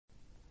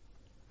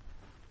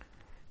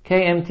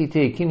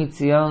KMTT,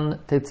 Kimitzion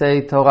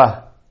Tetzei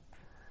Torah.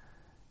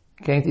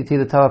 KMTT,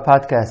 the Torah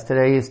podcast.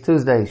 Today is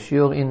Tuesday,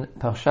 Shiur in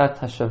Parshat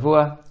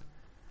HaShavua.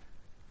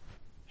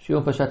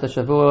 Shiur Parshat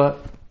HaShavua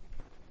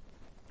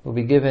will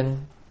be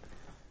given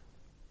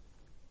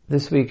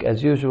this week,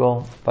 as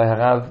usual, by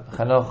Harav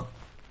Chanoch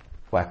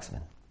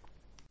Waxman.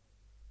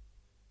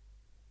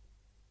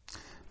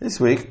 This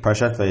week,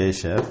 Parshat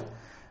Vayeshev,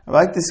 I'd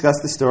like to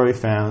discuss the story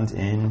found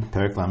in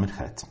Perek Lamed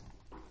Chet.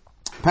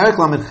 Perek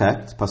Lamed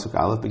Chet, Pasuk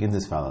Aleph, begins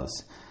as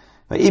follows.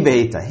 Va'i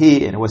be'eit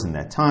hahi, and it wasn't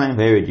that time,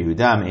 Vayered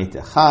Yehuda me'eit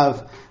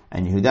achav,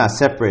 and Yehuda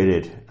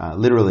separated,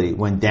 literally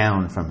went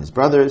down from his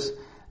brothers.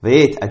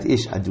 Vayet ad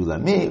ish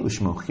adulami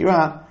ushmo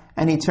Chira,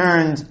 and he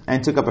turned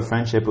and took up a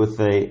friendship with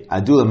a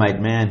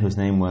Adulamite man whose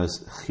name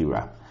was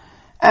Chira.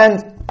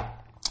 And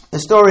the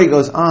story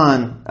goes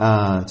on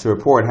to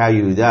report how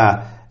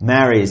Yehuda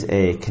marries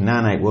a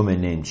Canaanite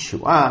woman named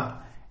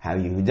Shua, how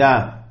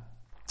Yehuda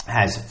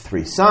has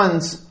 3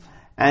 sons,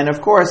 and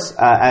of course,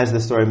 as the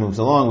story moves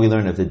along, we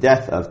learn of the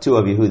death of 2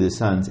 of Yehuda's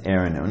sons,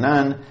 Er and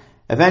Onan.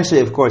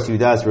 Eventually, of course,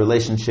 Yehuda's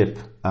relationship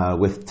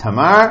with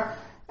Tamar,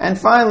 and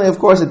finally, of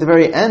course, at the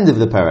very end of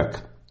the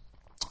Perek,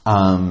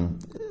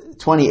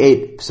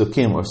 28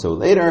 psukim or so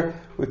later,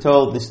 we're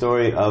told the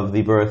story of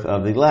the birth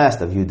of the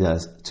last of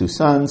Yehuda's 2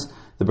 sons,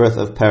 the birth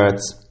of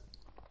Peretz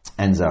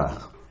and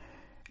Zarach.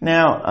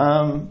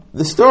 Now,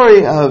 the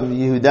story of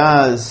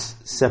Yehuda's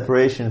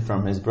separation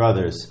from his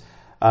brothers,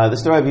 the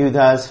story of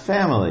Yehuda's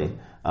family,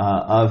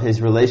 of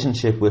his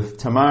relationship with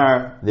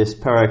Tamar, this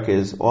Perek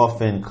is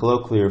often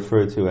colloquially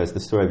referred to as the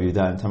story of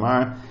Yehuda and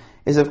Tamar,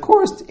 is of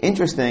course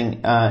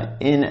interesting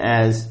in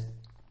as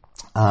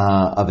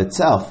of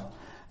itself.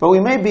 But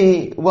we may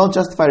be well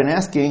justified in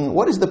asking,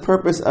 what is the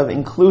purpose of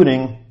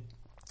including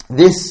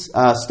this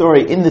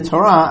story in the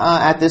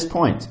Torah at this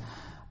point?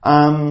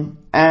 And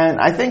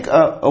I think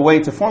a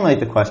way to formulate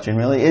the question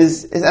really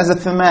is as a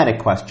thematic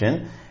question.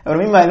 And what I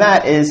mean by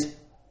that is,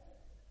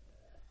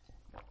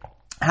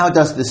 how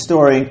does the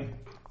story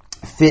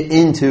fit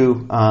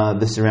into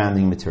the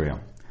surrounding material?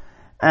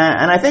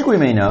 And I think we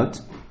may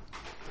note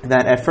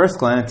that at first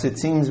glance it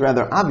seems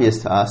rather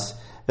obvious to us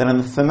that on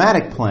the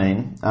thematic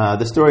plane,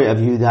 the story of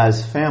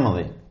Yehuda's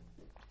family,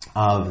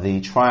 of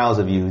the trials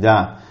of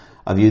Yehuda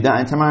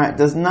and Tamar,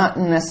 does not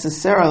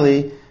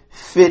necessarily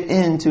fit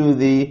into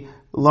the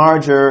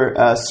larger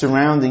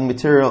surrounding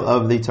material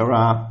of the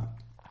Torah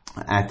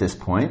at this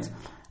point.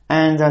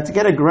 And to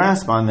get a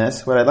grasp on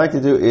this, what I'd like to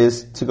do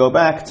is to go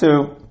back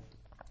to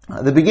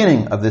the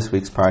beginning of this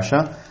week's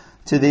Parsha,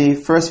 to the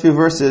first few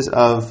verses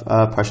of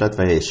Parshat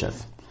Vayeshev.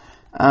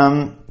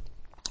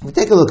 If we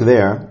take a look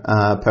there,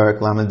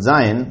 Perek Lamed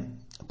Zayin,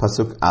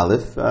 Pasuk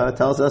Aleph,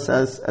 tells us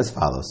as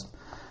follows.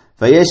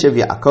 Vayeshev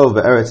Yaakov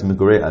be'eretz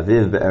Migurei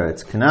Aviv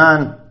be'eretz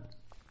Canaan,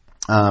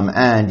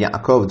 and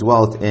Yaakov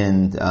dwelt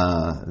in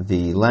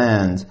the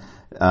land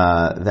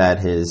that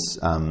his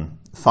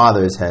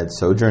fathers had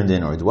sojourned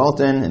in or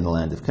dwelt in the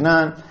land of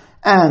Canaan.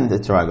 And the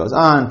Torah goes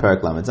on,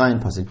 Perek Lamed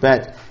Zayin, Pasuk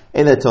Bet,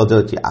 Ele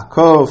Toldot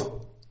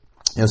Yaakov,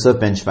 Yosef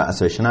ben Shvat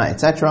Asar Shana,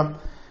 etc.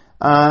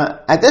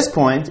 At this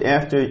point,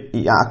 after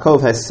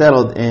Yaakov has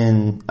settled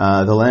in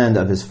the land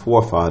of his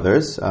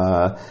forefathers,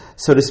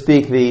 so to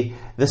speak,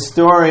 the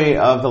story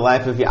of the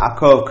life of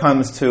Yaakov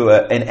comes to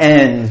an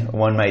end,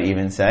 one might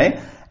even say,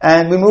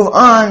 and we move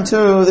on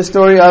to the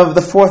story of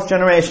the 4th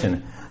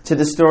generation, to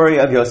the story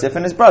of Yosef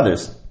and his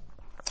brothers.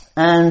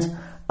 And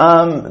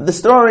the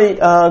story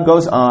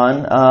goes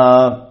on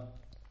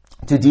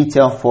to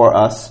detail for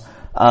us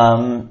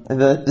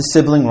the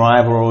sibling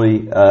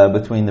rivalry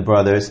between the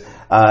brothers,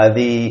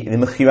 the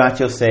Mechirat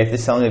Yosef, the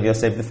selling of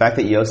Yosef, the fact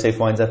that Yosef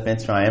winds up in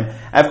Mitzrayim,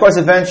 and of course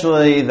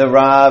eventually the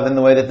Rav and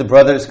the way that the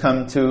brothers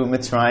come to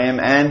Mitzrayim,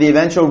 and the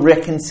eventual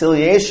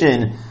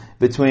reconciliation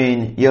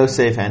between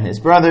Yosef and his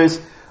brothers,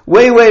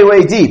 way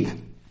deep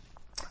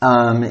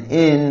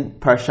in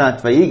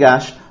Parshat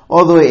Vayigash,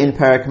 all the way in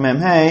Perek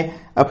Memhei,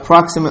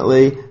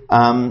 approximately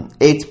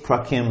 8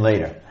 prakim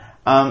later.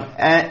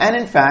 And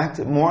in fact,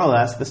 more or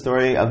less, the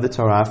story of the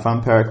Torah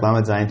from Perek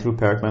Lamed Zayin through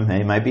Perek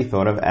Memhei might be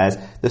thought of as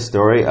the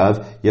story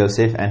of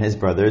Yosef and his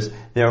brothers,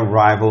 their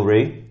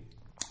rivalry,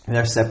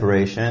 their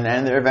separation,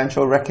 and their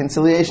eventual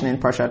reconciliation in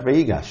Parshat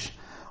Vayigash.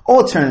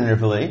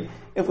 Alternatively,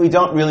 if we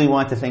don't really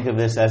want to think of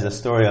this as a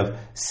story of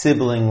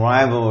sibling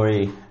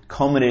rivalry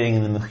culminating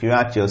in the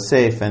Mechirat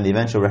Yosef and the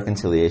eventual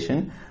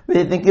reconciliation,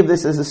 we think of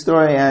this as a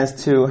story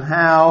as to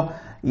how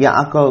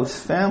Yaakov's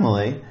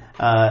family,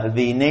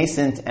 the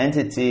nascent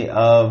entity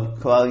of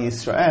Klal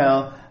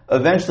Yisrael,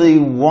 eventually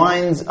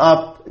winds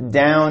up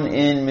down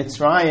in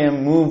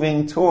Mitzrayim,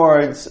 moving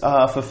towards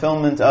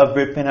fulfillment of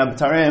Brit Pen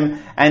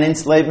HaBetarim and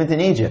enslavement in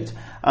Egypt.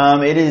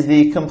 It is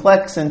the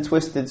complex and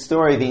twisted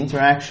story, the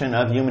interaction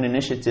of human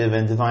initiative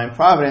and divine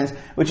providence,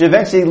 which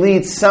eventually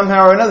leads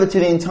somehow or another to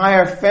the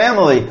entire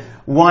family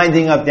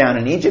winding up down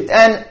in Egypt,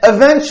 and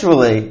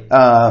eventually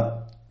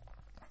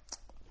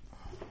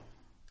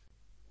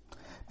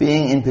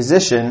being in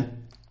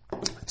position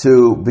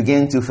to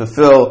begin to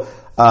fulfill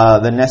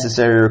the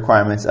necessary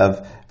requirements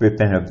of Brit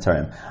Pen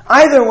HaBetarim.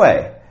 Either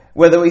way,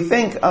 whether we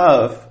think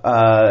of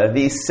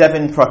these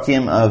 7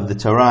 prakim of the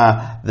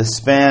Torah, the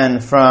span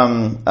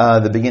from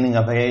the beginning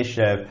of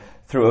Vayeshev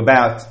through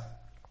about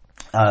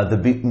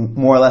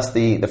more or less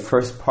the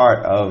first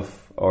part of,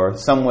 or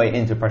some way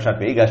into Parshat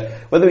Vayigash,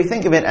 whether we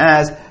think of it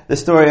as the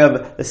story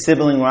of the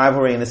sibling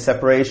rivalry and the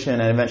separation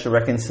and eventual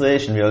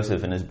reconciliation of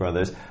Yosef and his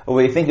brothers, or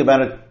we think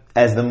about it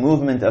as the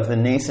movement of the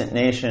nascent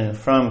nation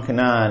from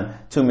Canaan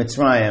to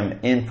Mitzrayim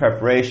in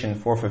preparation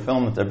for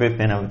fulfillment of Brit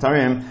Bein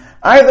Avatarim,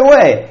 either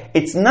way,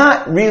 it's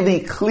not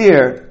really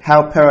clear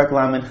how Perek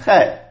Lamed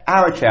Chet,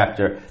 our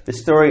chapter, the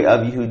story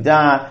of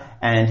Yehuda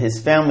and his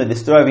family, the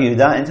story of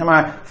Yehuda and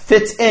Tamar,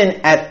 fits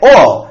in at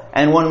all.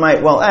 And one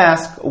might well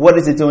ask, what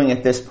is it doing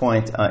at this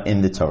point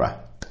in the Torah?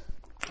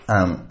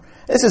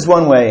 This is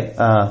one way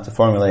to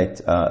formulate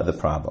the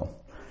problem.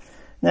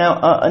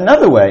 Now,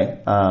 another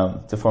way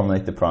to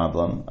formulate the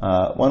problem,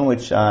 one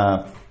which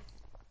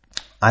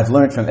I've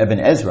learned from Ibn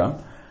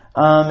Ezra,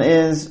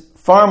 is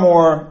far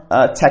more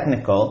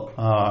technical,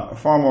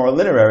 far more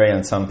literary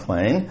on some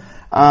plane,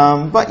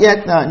 but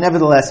yet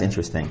nevertheless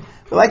interesting.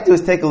 What I'd like to do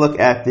is take a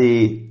look at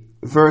the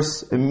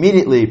verse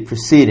immediately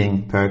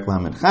preceding Perek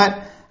Lamed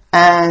Chet,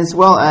 as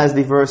well as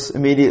the verse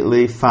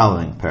immediately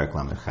following Perek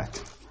Lamed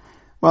Chet.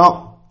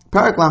 Well,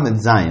 Perek Lamed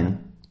Zayin,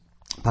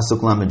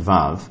 Pasuk Lamed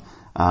Vav,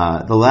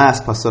 the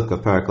last pasuk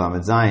of Perek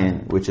Lamed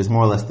Zayin, which is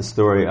more or less the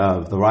story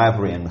of the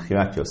rivalry and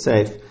Mechirat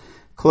Yosef,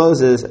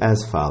 closes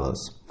as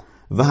follows: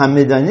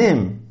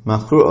 V'hamidanim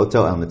machru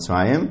oto el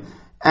Mitzrayim,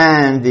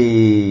 and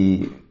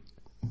the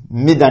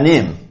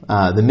Midanim,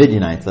 the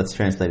Midianites, let's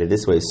translate it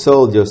this way,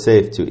 sold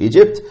Yosef to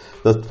Egypt,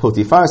 the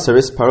Potiphar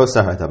Saris Paro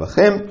Sar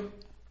HaTabachim,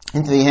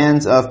 into the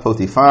hands of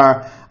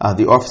Potiphar,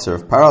 the officer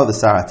of Paro, the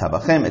Sar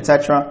HaTabachim,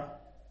 etc.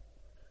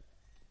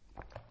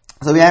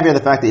 So we have here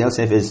the fact that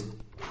Yosef is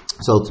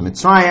sold to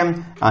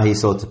Mitzrayim, he's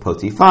sold to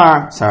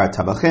Potiphar, Sar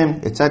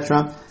HaTabachim,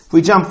 etc. If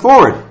we jump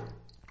forward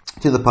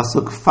to the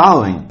pasuk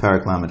following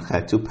Perek Lamed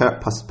Chet, to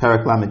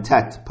Perek Lamed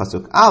Tet,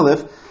 pasuk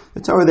Aleph, the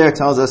Torah there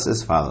tells us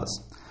as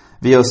follows: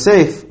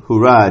 V'Yosef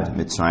hurad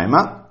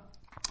Mitzrayima,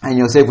 and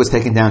Yosef was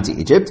taken down to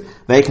Egypt.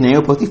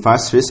 V'Yekneu Potiphar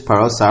Sris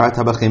Paro Sar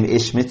HaTabachim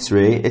Ish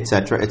Mitzri,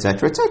 etc.,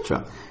 etc.,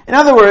 etc. In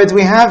other words,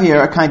 we have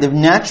here a kind of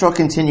natural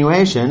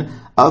continuation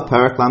of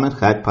Perek Lamed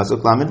Chet,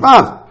 pasuk Lamed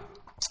Vav.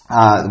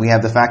 We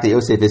have the fact that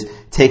Yosef is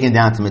taken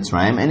down to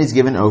Mitzrayim and is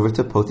given over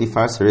to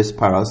Potiphar Saris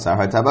Paro Sar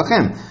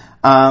HaTabachim.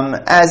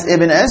 As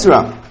Ibn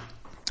Ezra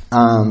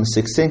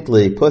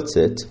succinctly puts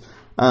it,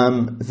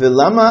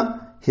 V'lama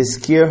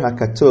Hiskir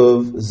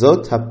HaKatuv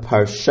Zot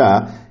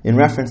HaParsha, in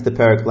reference to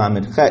Perek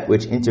Lamed Chet,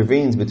 which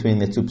intervenes between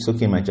the 2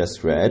 psukim I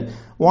just read.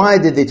 Why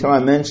did the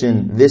Torah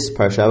mention this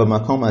Parsha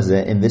b'makom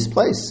hazeh in this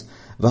place?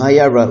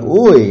 V'haya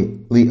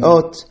ra'ui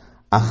liot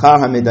achar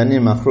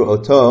hamidanim machru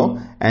oto,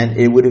 and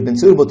it would have been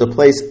suitable to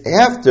place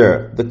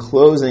after the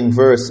closing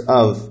verse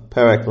of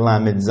Perek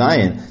Lamed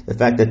Zayin, the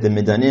fact that the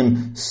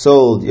Midanim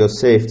sold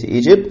Yosef to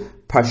Egypt,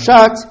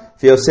 Parshat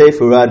v'Yosef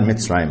urad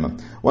Mitzrayim.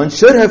 One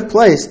should have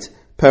placed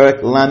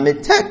Perek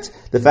Lamed Tet,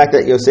 the fact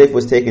that Yosef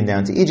was taken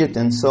down to Egypt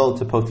and sold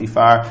to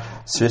Potiphar,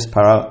 Sris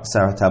Paro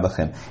Sar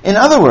HaTabachim. In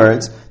other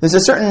words, there's a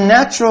certain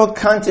natural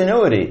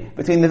continuity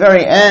between the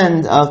very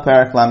end of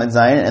Perek Lamed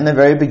Zayin and the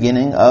very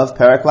beginning of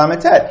Perek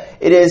Lamed Tet.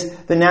 It is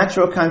the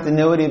natural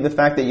continuity of the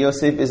fact that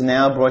Yosef is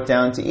now brought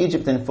down to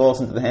Egypt and falls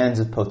into the hands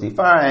of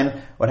Potiphar,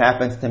 and what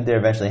happens to him there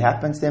eventually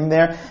happens to him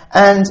there.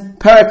 And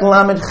Perek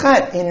Lamed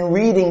Chet, in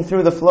reading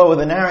through the flow of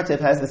the narrative,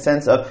 has the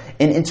sense of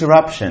an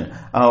interruption,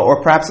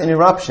 or perhaps an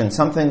eruption,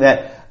 something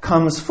that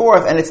comes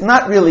forth, and it's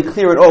not really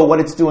clear at all what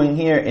it's doing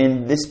here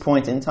in this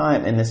point in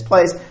time, in this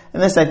place.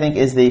 And this, I think,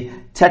 is the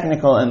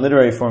technical and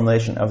literary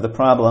formulation of the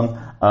problem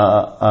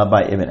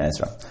by Ibn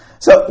Ezra.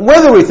 So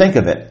whether we think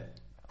of it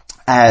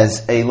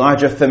as a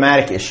larger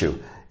thematic issue,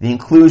 the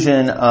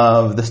inclusion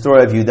of the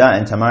story of Yehuda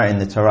and Tamar in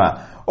the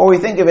Torah, or we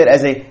think of it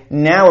as a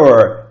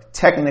narrower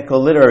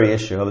technical literary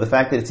issue of the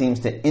fact that it seems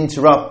to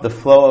interrupt the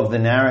flow of the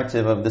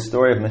narrative of the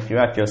story of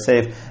Mechirat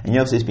Yosef and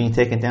Yosef being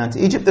taken down to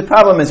Egypt, the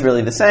problem is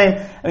really the same,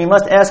 and we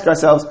must ask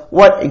ourselves,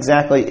 what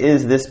exactly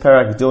is this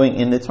parak doing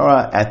in the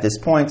Torah at this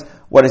point?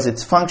 What is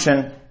its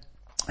function,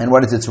 and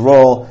what is its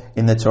role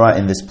in the Torah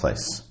in this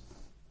place?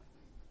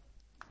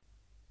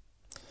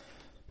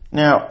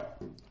 Now,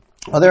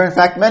 there are in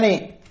fact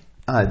many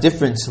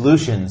different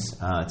solutions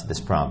to this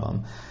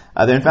problem.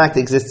 There in fact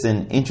exists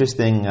an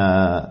interesting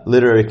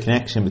literary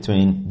connection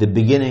between the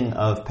beginning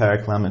of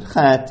Perek Lamed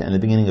Chet and the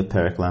beginning of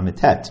Perek Lamed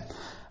Tet.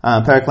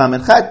 Perek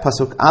Lamed Chet,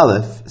 Pasuk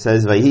Aleph,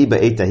 says, Vayhi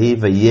ba'et ahi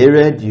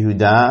vayered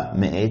Yehuda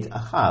me'et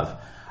achav.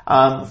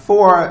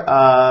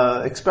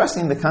 For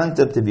expressing the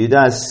concept of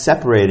Yehuda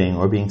separating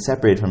or being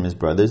separated from his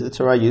brothers, the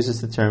Torah uses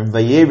the term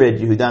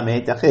Vayered Yehuda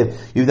me'et achiv.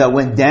 Yehuda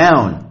went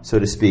down, so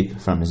to speak,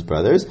 from his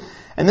brothers.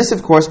 And this,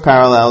 of course,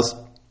 parallels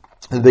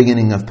the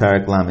beginning of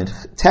Perek Lamed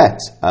Tet,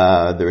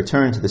 the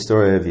return to the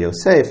story of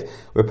Yosef,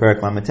 where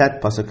Perek Lamed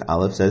Tet, Pasuk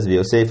Aleph, says,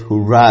 Yosef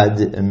hurad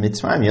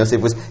Mitzrayim.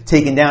 Yosef was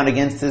taken down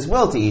against his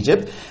will to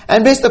Egypt.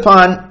 And based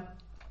upon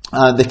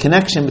the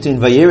connection between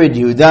Vayered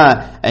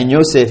Yehuda and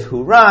Yosef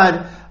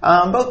hurad,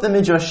 both the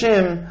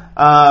Midrashim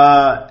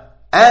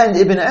and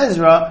Ibn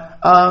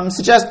Ezra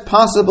suggest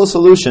possible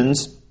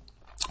solutions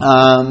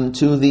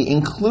to the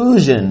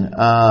inclusion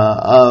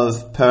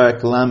of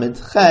Perek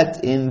Lamed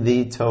Chet in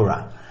the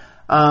Torah.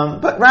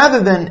 But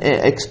rather than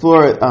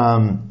explore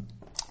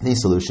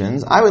these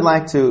solutions, I would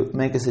like to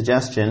make a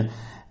suggestion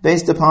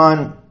based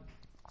upon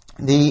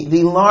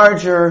the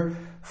larger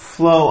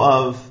flow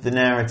of the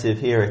narrative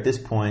here at this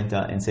point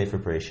in Sefer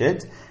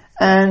Bereshit.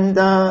 And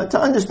to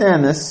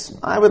understand this,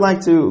 I would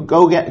like to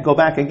go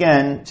back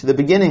again to the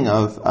beginning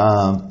of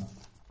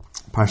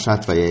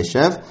Parshat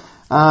Vayeshev,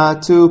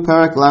 to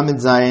Perek Lamed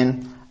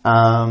Zayin,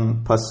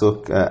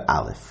 Pasuk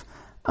Aleph.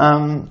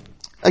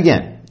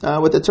 Again,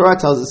 what the Torah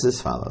tells us is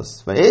as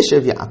follows: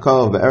 Vayeshev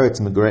Yaakov be'eretz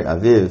Migurei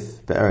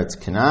Aviv be'eretz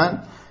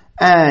Canaan,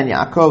 and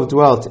Yaakov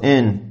dwelt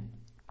in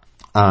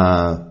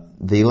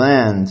the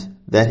land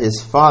that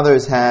his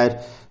fathers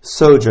had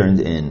sojourned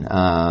in,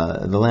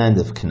 the land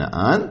of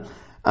Canaan.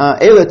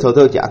 Eile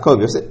Toldot Yaakov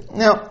Yosef.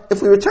 Now,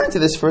 if we return to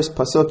this first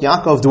pasuk,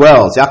 Yaakov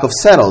dwells. Yaakov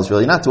settles,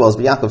 really, not dwells,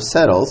 but Yaakov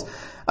settles.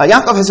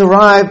 Yaakov has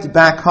arrived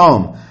back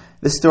home.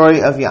 The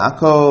story of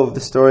Yaakov, the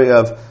story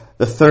of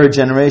the third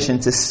generation,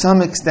 to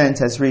some extent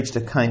has reached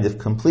a kind of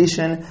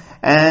completion,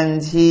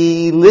 and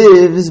he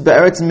lives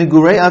be'eretz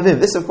Migurei Aviv.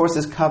 This, of course,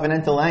 is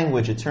covenantal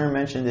language, a term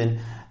mentioned in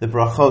the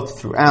brachot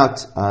throughout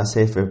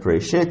Sefer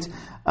Bereshit,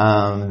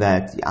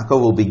 that Yaakov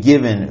will be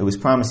given, it was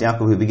promised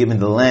Yaakov will be given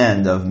the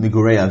land of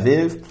Migurei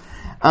Aviv.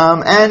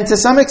 And to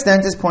some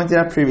extent, as pointed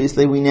out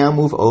previously, we now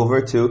move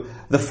over to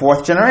the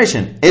fourth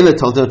generation. Eile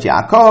Toldot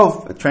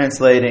Yaakov,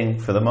 translating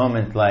for the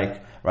moment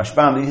like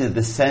Rashbam, these are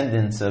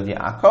descendants of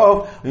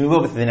Yaakov. We move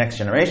over to the next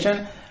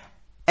generation.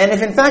 And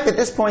if in fact at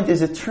this point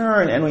there's a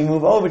turn and we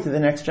move over to the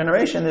next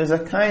generation, there's a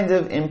kind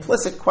of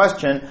implicit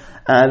question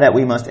that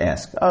we must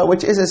ask,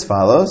 which is as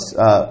follows,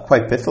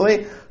 quite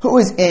pithily: who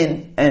is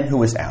in and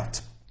who is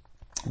out?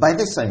 By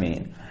this I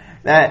mean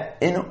that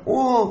in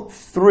all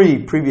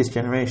three previous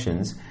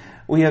generations,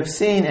 we have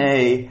seen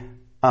a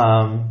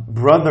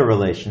brother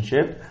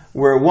relationship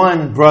where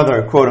one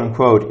brother, quote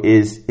unquote,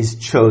 is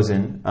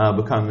chosen,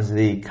 becomes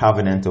the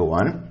covenantal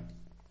one,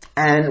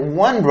 and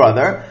one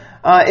brother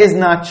is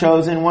not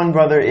chosen. One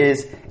brother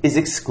is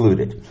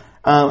excluded.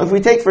 If we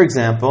take, for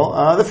example,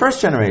 the first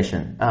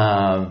generation,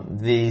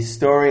 the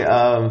story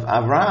of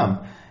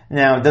Avraham.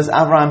 Now, does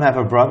Avraham have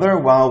a brother?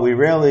 While we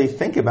rarely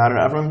think about it,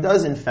 Avraham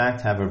does in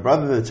fact have a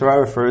brother. The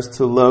Torah refers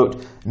to Lot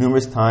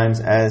numerous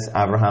times as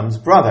Abraham's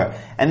brother.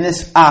 And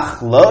this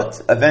Ach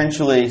Lot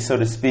eventually, so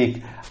to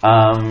speak,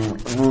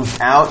 moves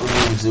out,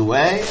 moves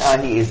away.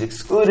 He is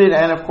excluded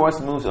and, of course,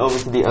 moves over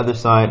to the other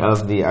side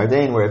of the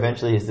Ardain, where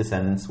eventually his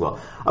descendants will.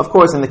 Of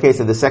course, in the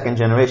case of the second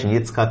generation,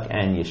 Yitzchak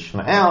and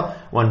Yishmael,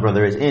 one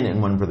brother is in and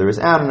one brother is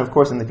out. And, of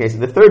course, in the case of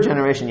the third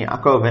generation,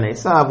 Yaakov and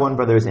Esav, one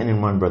brother is in and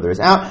one brother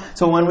is out.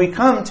 So when we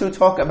come to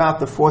talk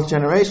about the fourth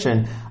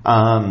generation,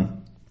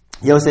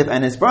 Yosef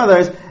and his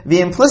brothers,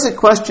 the implicit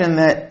question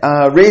that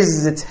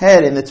raises its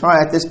head in the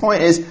Torah at this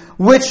point is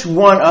which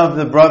one of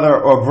the brother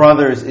or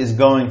brothers is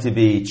going to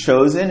be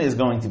chosen, is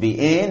going to be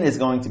in, is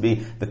going to be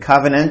the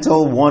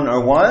covenantal one or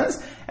ones,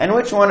 and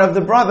which one of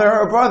the brother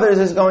or brothers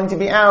is going to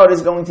be out,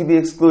 is going to be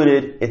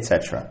excluded,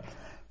 etc.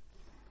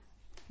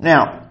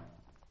 Now,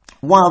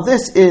 while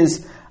this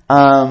is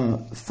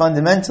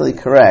fundamentally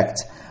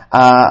correct,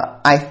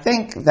 I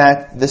think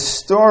that the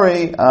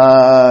story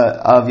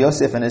of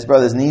Yosef and his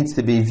brothers needs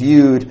to be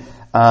viewed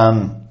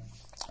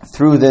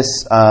through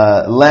this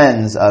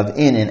lens of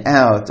in and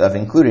out, of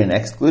included and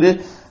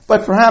excluded,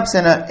 but perhaps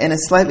in a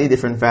slightly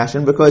different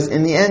fashion, because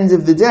in the end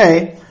of the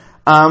day,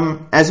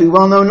 as we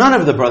well know, none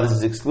of the brothers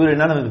is excluded,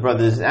 none of the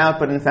brothers is out,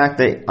 but in fact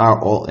they are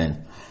all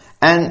in.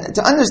 And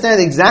to understand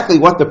exactly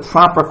what the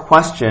proper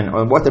question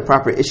or what the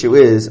proper issue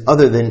is,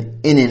 other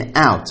than in and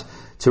out,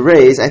 to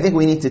raise, I think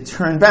we need to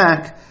turn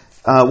back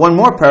one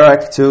more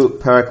parak to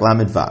Perek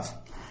Lamed Vav.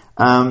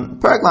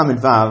 Perek Lamed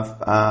Vav,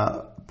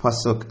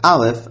 Pasuk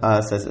Aleph,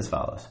 says as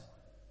follows: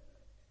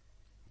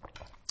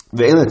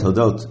 Ve'ele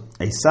Toldot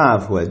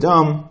Esav hu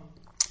Edom.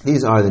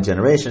 These are the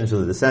generations or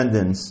the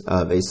descendants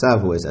of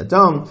Esav, who is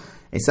Edom.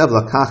 Esav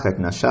lakach et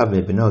nashav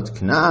mebenot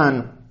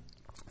Canaan.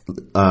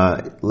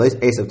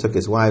 Esav took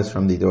his wives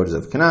from the daughters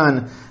of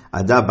Canaan.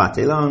 Ada bat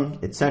Elon,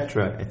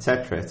 etc.,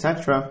 etc.,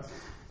 etc.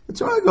 The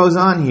Torah goes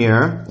on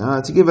here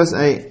to give us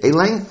a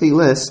lengthy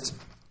list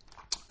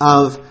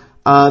of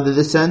the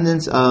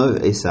descendants of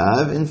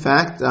Esav. In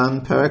fact,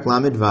 Perek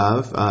Lamed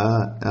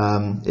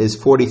Vav is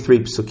 43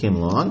 psukim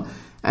long,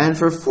 and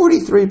for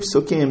 43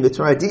 psukim, the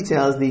Torah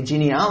details the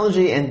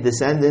genealogy and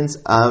descendants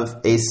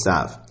of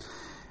Esav.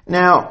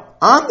 Now,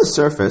 on the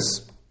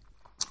surface,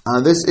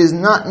 this is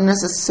not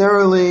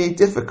necessarily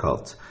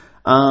difficult,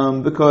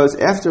 because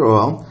after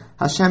all,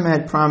 Hashem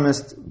had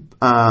promised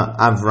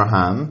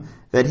Avraham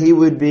that he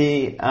would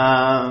be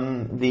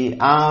the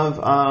Av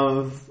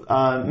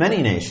of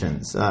many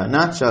nations,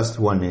 not just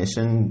one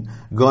nation.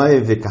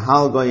 Goy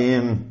v'kahal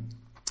goyim,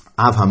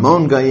 Av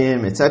hamon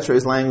goyim, etc.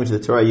 is language the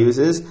Torah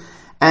uses.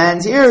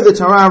 And here the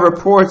Torah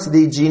reports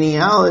the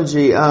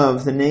genealogy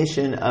of the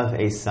nation of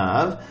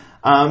Esav,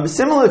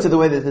 Similar to the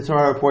way that the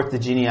Torah reports the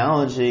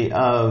genealogy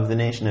of the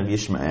nation of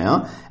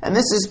Yishmael. And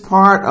this is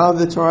part of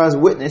the Torah's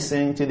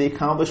witnessing to the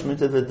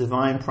accomplishment of the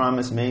divine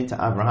promise made to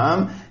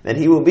Abraham, that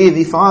he will be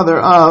the father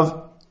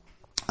of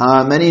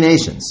many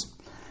nations.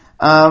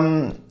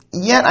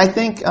 Yet I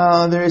think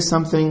there is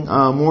something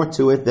more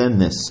to it than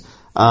this.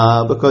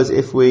 Because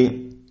if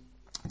we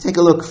take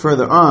a look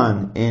further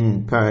on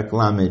in Perek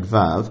Lamed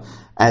Vav,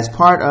 as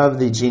part of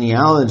the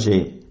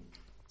genealogy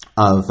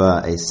of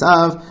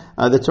Esav,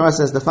 the Torah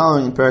says the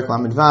following in Perek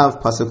Lamed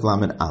Vav, Pasuk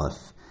Lamed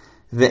Aleph.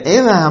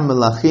 Ve'ela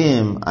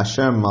ha'melachim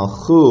asher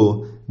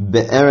malchu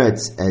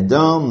be'eretz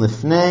Edom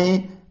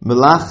lifnei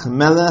melach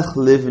melech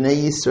livnei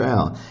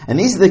Yisrael. And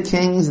these are the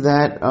kings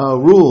that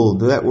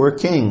ruled, that were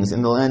kings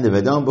in the land of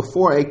Edom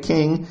before a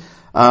king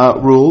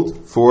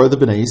ruled for the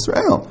Bnei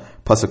Yisrael.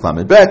 Pasuk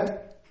Lamed Bet.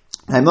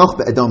 The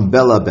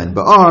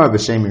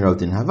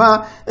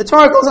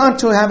Torah goes on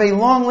to have a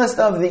long list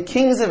of the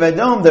kings of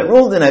Edom that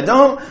ruled in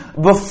Edom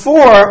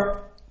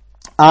before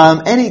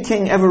any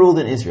king ever ruled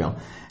in Israel.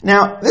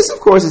 Now, this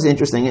of course is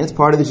interesting, and it's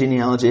part of the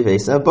genealogy of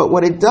Asa, but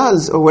what it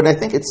does, or what I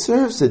think it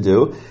serves to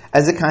do,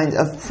 as a kind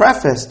of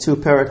preface to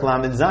Perek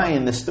Lamed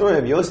Zayin, the story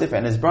of Yosef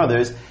and his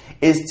brothers,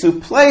 is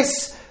to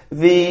place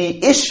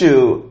the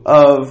issue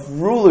of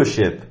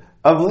rulership,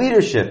 of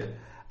leadership,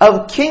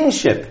 of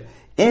kingship,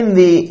 in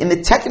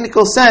the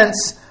technical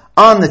sense,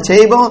 on the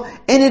table,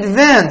 in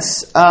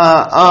advance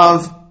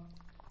of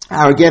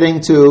our getting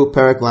to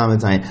Perek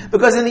Lamed Zayin.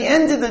 Because in the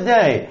end of the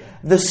day,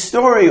 the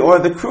story or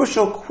the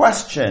crucial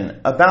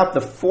question about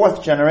the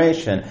fourth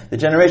generation, the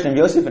generation of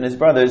Yosef and his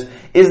brothers,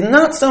 is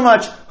not so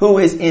much who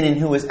is in and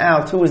who is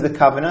out, who is the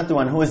covenantal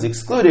one, who is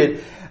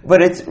excluded,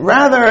 but it's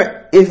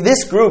rather if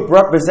this group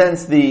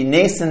represents the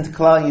nascent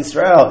Klal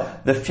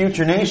Yisrael, the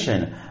future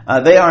nation.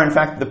 They are in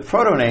fact the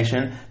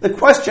proto-nation. The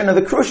question or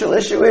the crucial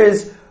issue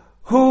is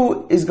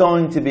who is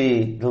going to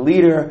be the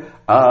leader,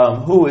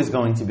 who is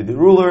going to be the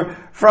ruler,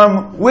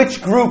 from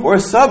which group or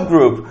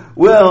subgroup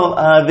will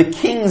the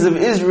kings of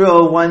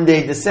Israel one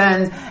day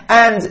descend,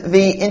 and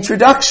the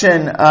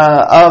introduction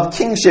of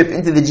kingship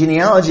into the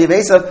genealogy of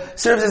Esav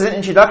serves as an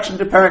introduction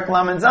to Perek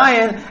Lamed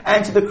Zayin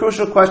and to the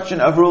crucial question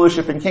of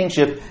rulership and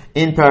kingship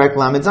in Perek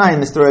Lamed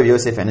Zayin, the story of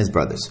Yosef and his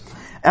brothers.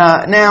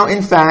 Now,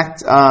 in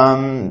fact,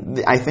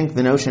 I think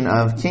the notion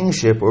of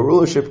kingship or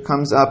rulership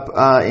comes up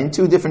in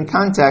two different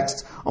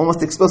contexts,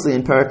 almost explicitly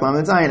in Perek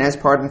Lamed Zayin, as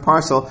part and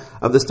parcel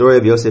of the story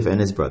of Yosef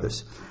and his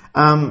brothers.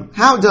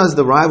 How does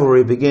the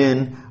rivalry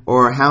begin,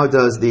 or how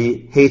does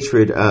the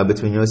hatred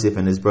between Yosef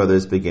and his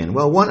brothers begin?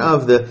 Well, one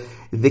of the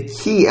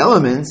key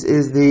elements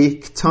is the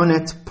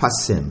Ketonet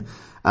Pasim.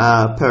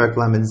 Perek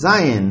Lamed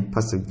Zayin,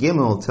 Pasuk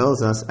Gimel,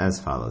 tells us as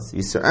follows: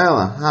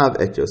 Yisrael ahav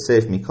et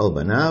Yosef mikol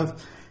banav,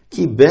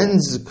 Ki ben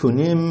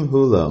zkunim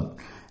hulo.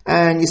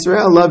 And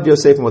Yisrael loved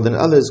Yosef more than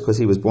others because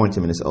he was born to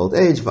him in his old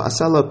age.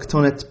 Va'asalo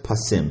ketonet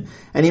pasim.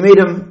 And he made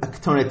him a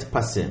ketonet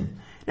pasim.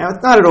 Now,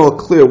 it's not at all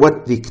clear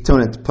what the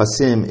ketonet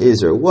pasim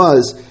is or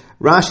was.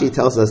 Rashi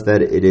tells us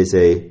that it is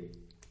a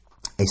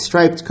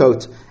striped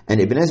coat,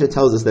 and Ibn Ezra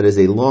tells us that it is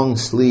a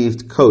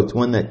long-sleeved coat,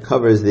 one that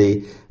covers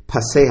the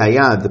pasei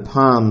hayad, the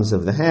palms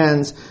of the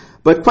hands.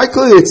 But quite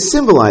clearly it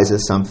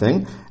symbolizes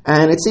something,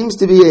 and it seems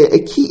to be a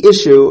key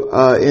issue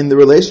in the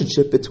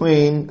relationship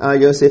between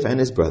Yosef and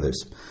his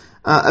brothers.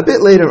 A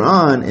bit later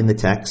on in the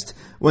text,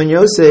 when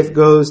Yosef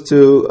goes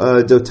to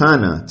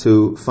Dotana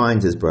to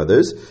find his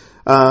brothers,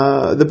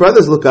 the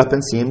brothers look up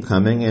and see him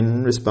coming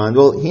and respond,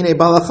 well, Hine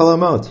bala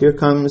chalamot, here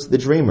comes the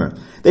dreamer.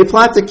 They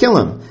plot to kill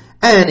him.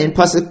 And in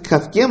Pasuk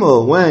Kaf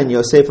Gimel, when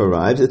Yosef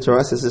arrives, the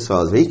Torah says as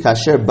follows: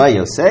 V'ikasher ba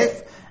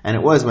Yosef. And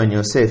it was when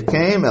Yosef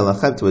came,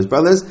 Elachab, to his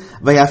brothers,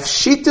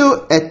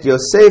 Vayafshitu et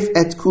Yosef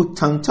et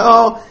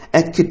kutanto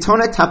et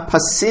kitonet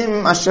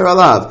hapasim asher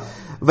alav.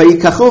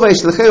 Vayikachu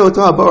vayishlecheu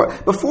oto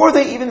habor. Before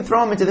they even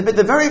throw him into the pit,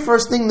 the very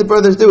first thing the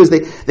brothers do is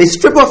they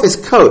strip off his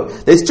coat.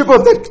 They strip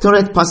off that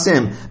kitonet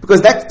pasim,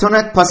 because that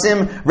kitonet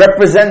pasim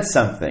represents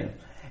something.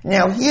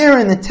 Now, here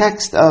in the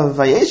text of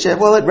Vayeshev,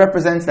 well, it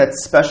represents that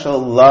special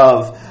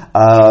love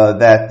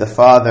that the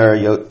father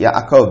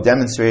Yaakov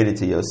demonstrated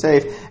to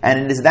Yosef, and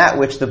it is that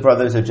which the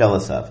brothers are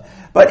jealous of.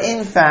 But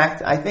in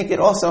fact, I think it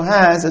also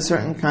has a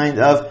certain kind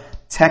of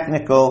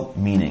technical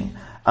meaning.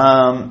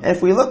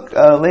 If we look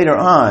later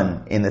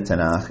on in the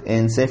Tanakh,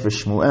 in Sefer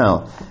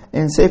Shmuel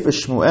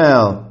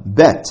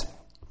Bet,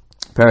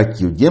 Perek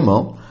Yud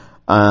Gimel,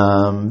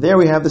 there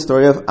we have the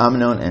story of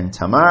Amnon and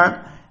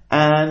Tamar,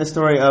 and the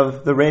story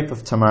of the rape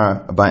of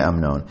Tamar by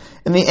Amnon.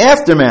 In the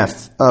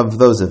aftermath of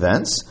those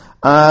events,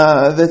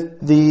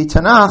 the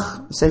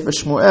Tanakh, Sefer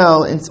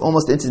Shmuel,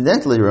 almost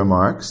incidentally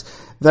remarks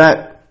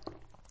that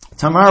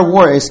Tamar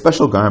wore a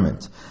special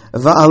garment.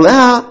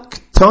 Va'aleh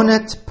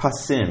ketonet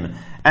pasim.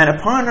 And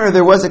upon her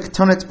there was a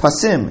ketonet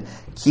pasim.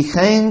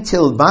 Kichein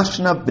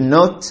tilbashna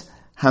bnot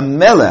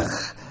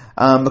hamelech.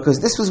 Because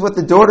this was what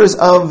the daughters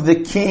of the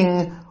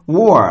king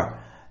wore.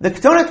 The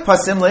ketonet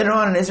pasim later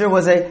on in Israel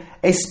was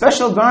a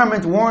special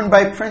garment worn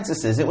by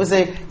princesses. It was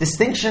a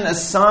distinction, a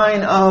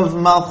sign of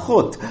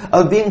malchut,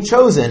 of being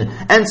chosen.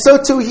 And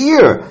so too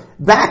here,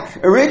 back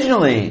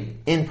originally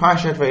in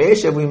Parshat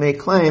Vayeshev, we may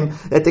claim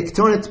that the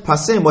Ketonet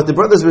Pasim, what the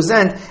brothers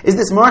resent, is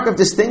this mark of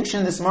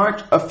distinction, this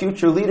mark of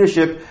future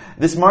leadership,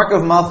 this mark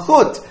of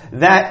Malchut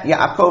that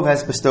Yaakov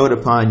has bestowed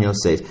upon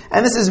Yosef.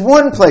 And this is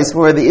one place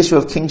where the issue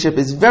of kingship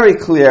is very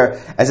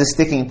clear as a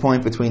sticking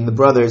point between the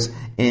brothers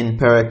in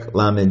Perek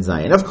Lamed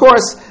Zayin. Of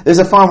course, there's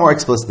a far more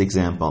explicit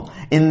example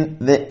in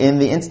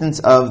the instance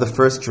of the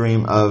first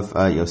dream of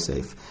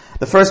Yosef.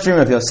 The first dream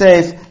of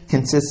Yosef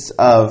consists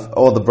of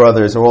all the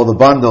brothers, or all the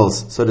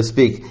bundles, so to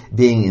speak,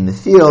 being in the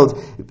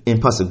field. In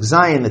Pasuk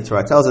Zayin, the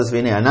Torah tells us,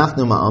 "V'nei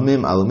anachnu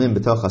ma'omim alumim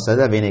b'toch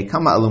hasadeh, v'nei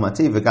kama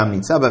alumati v'gam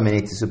nitzaba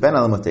v'nei tisuben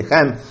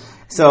alumotechem."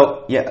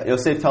 So,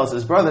 Yosef tells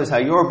his brothers how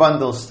your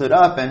bundle stood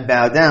up and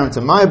bowed down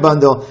to my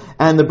bundle,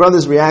 and the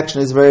brothers'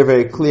 reaction is very,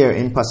 very clear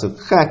in Pasuk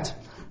Chet.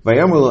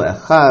 Vayomru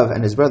Echav,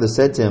 and his brother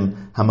said to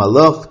him,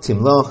 "Hamaloch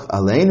timloch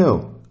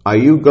aleinu." Are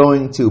you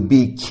going to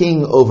be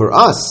king over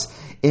us?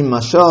 In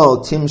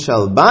mashal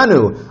timshal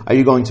banu, are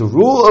you going to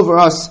rule over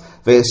us?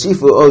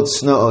 Vayashifu od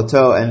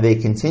snooto, and they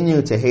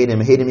continue to hate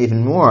him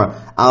even more.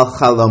 Al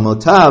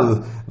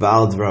chalamotav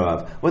v'al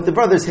dvarav. What the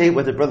brothers hate,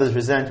 what the brothers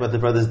resent, what the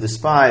brothers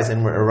despise,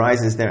 and where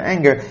arises their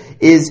anger,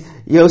 is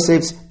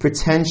Yosef's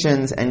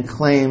pretensions and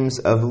claims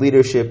of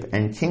leadership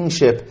and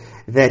kingship,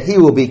 that he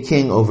will be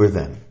king over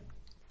them.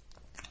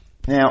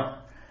 Now,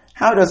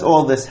 how does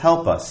all this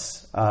help us?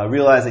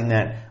 Realizing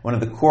that one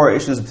of the core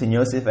issues between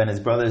Yosef and his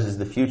brothers is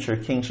the future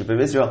kingship of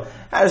Israel.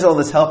 How does all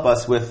this help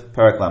us with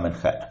Perek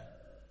Lamed Chet?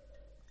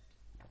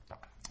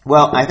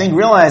 Well, I think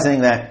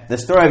realizing that the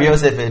story of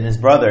Yosef and his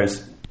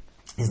brothers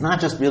is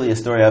not just really a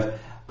story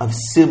of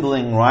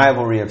sibling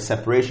rivalry, of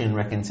separation and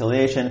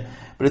reconciliation,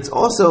 but it's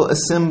also a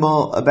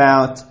symbol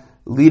about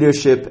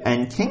leadership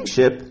and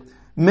kingship,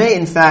 may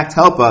in fact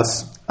help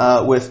us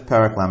with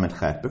Perek Lamed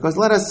Chet. Because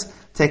let us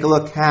take a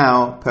look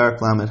how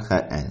Perek Lamed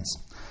Chet ends.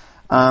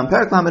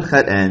 Perek Lamed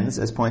Chet ends,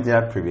 as pointed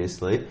out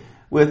previously,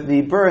 with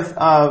the birth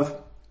of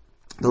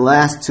the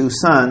last two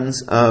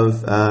sons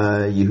of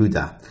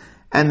Yehuda.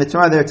 And the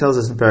Torah there tells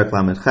us in Perek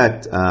Lamed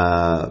Chet,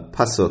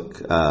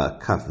 Pasuk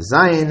Kaf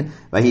Zayin,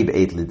 Vahi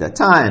be'et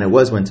lidata, and it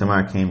was when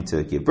Tamar came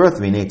to give birth,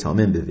 V'nei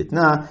tomim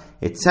bevitna,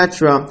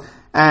 etc.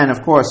 And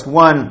of course,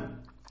 one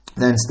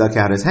then stuck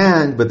out his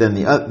hand, but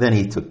then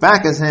he took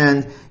back his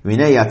hand.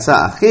 V'nei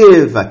yatsa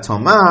achiv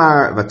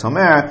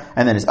vatomer,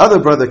 and then his other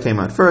brother came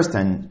out first,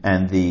 and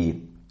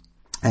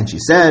she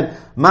said,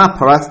 "Ma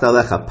paratz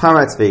alecha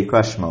paratz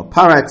ve'ikra shmo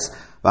paratz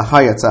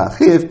v'hayatsa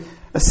achiv."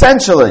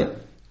 Essentially,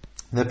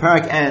 the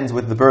parak ends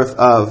with the birth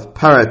of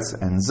Paretz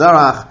and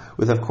Zarach,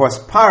 with of course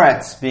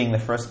Paretz being the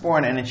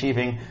firstborn and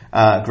achieving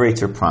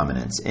greater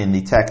prominence in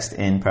the text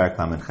in Perek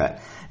Lamed Chet.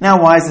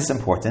 Now, why is this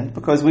important?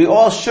 Because we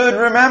all should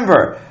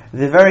remember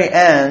the very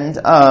end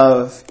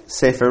of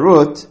Sefer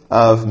Ruth,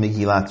 of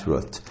Megillat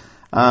Ruth.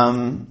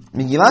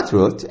 Megillat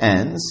Ruth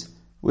ends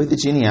with the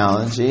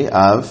genealogy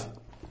of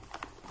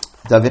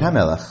David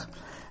HaMelech.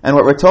 And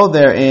what we're told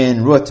there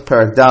in Ruth,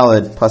 Perek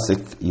Daled,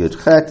 Pasuk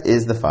Yud Chet,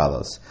 is the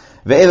follows.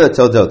 Ve'ela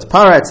Todot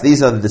Paretz,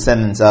 these are the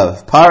descendants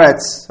of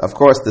Paretz, of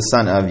course the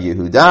son of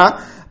Yehuda.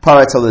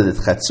 Paretz holidit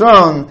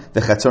Chetzron,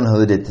 the Chetzron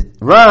holidit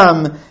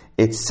Ram,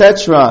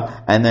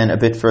 etc. And then a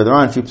bit further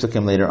on, a few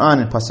psukim later on,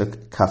 in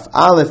Pasuk Kaf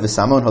Aleph,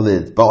 V'samon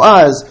holidit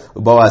Boaz,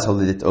 Boaz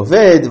holidit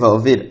Oved,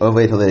 Oved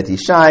holidit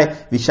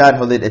Yishai, Vishad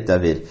holidit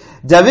David.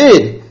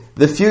 David,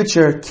 the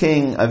future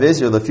king of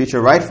Israel, the future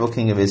rightful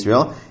king of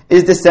Israel,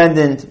 is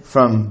descendant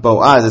from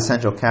Boaz, a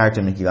central character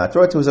in Megillat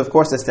Ruth, who is of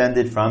course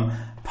descended from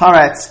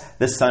Paretz,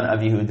 the son of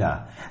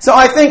Yehuda. So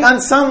I think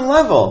on some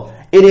level,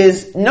 it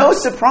is no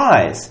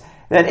surprise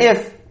that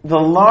if the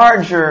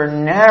larger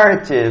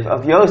narrative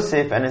of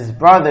Yosef and his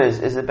brothers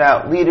is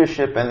about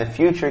leadership and the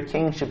future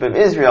kingship of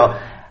Israel,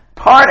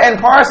 part and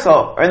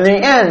parcel, or in the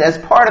end, as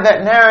part of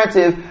that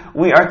narrative,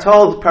 we are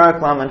told,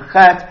 Perek Lamed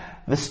Chet,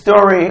 the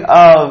story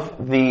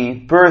of the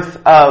birth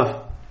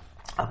of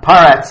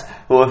Paretz,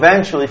 who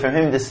eventually from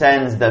him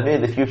descends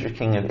David, the future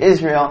king of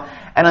Israel.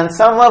 And on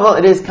some level,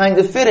 it is kind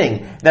of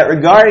fitting that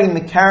regarding the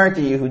character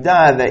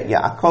Yehuda, that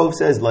Yaakov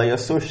says, La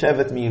Yosur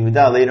Shevet mi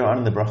Yehuda, later on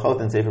in the Brachot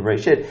and Sefer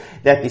Bereshit,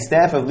 that the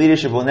staff of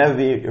leadership will never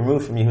be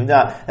removed from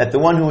Yehuda, that the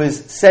one who is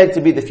said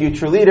to be the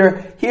future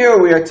leader, here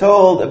we are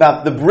told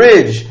about the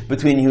bridge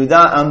between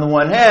Yehuda on the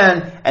one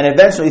hand, and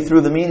eventually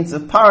through the means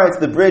of Paretz,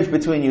 the bridge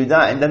between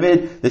Yehuda and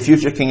David, the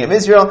future king of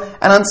Israel.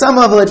 And on some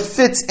level, it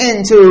fits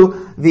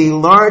into the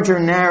larger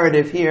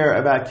narrative here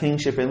about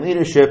kingship and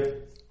leadership.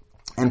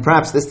 And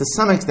perhaps this to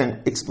some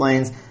extent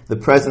explains the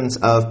presence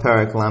of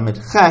Perek Lamed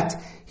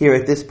Chet here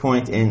at this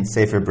point in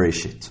Sefer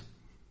Bereshit.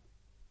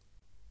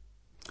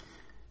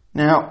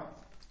 Now,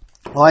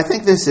 while I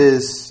think this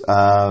is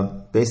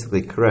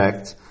basically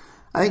correct,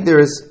 I think there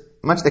is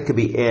much that could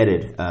be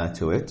added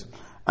to it.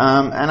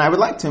 And I would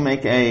like to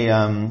make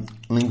a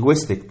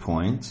linguistic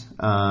point,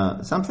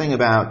 something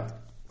about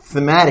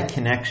thematic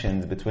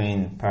connections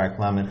between Perek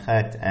Lamed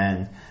Chet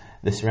and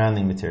the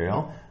surrounding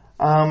material.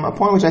 A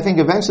point which I think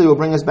eventually will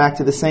bring us back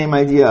to the same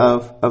idea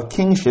of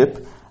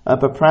kingship,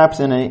 but perhaps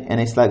in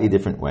a slightly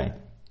different way.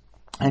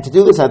 And to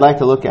do this, I'd like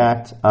to look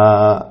at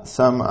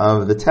some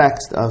of the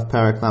text of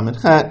Perek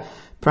Lamed Chet,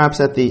 perhaps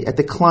at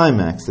the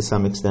climax, to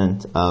some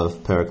extent,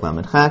 of Perek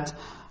Lamed Chet,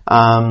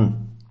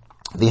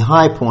 the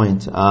high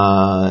point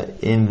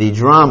in the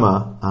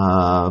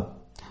drama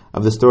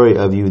of the story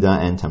of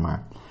Yehuda and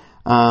Tamar.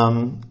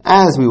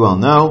 As we well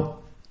know,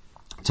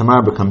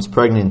 Tamar becomes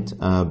pregnant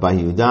by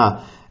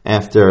Yehuda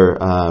after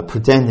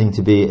pretending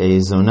to be a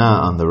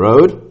zonah on the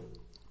road.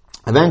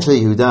 Eventually,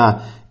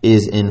 Yehuda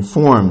is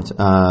informed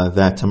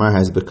that Tamar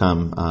has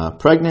become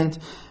pregnant,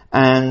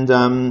 and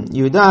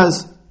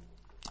Yehuda's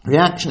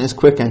reaction is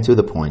quick and to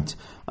the point.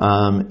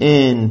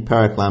 In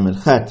Perek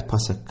Lamed Chet,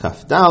 Pasuk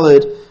Kaf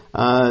Daled,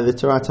 the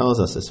Torah tells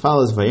us as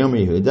follows: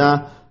 Vayomer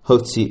Yehuda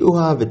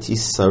hotziuha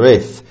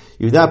v'tisaref.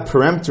 Yehuda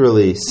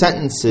peremptorily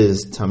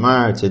sentences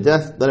Tamar to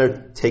death. Let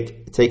her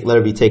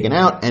be taken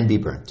out and be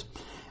burnt.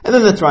 And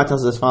then the Torah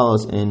tells us as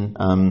follows in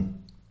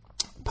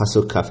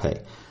Pasuk Kaf He.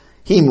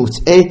 He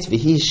mut'et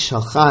v'hi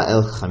shalcha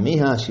el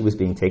chamiha. She was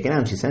being taken out,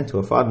 and she sent to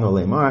her father-in-law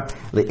Leimar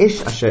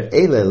leish asher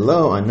ele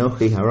lo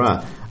anochi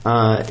hara.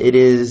 It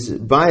is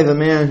by the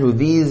man who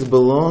these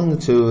belong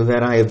to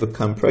that I have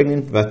become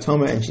pregnant.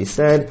 Vatoma, and she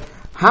said,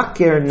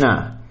 Haker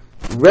na,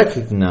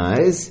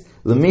 recognize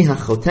l'mi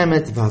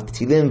hachotemet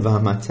v'haptilim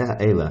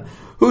v'hamata ela.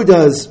 Who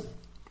does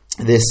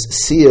this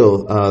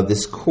seal,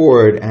 this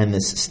cord, and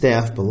this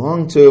staff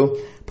belong to?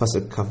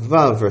 Pasuk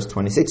Kavav, verse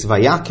 26.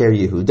 Vayaker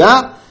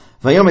Yehuda.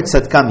 Vayomet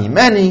tzedka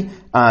mimeni,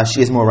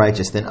 she is more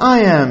righteous than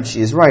I am,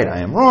 she is right, I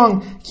am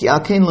wrong, ki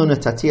al kein lo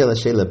natati ala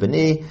Sheila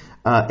b'ni,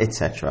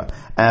 etc.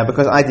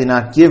 Because I did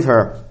not give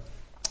her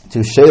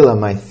to Sheila,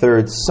 my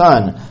third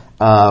son,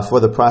 for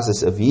the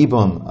process of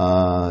Yibum,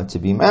 to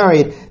be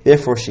married,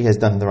 therefore she has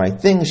done the right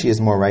thing, she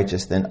is more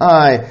righteous than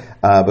I,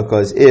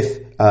 because if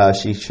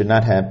she did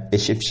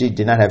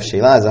not have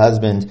Sheila as a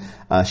husband,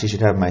 she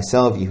should have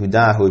myself,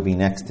 Yehuda, who would be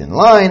next in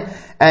line,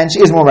 and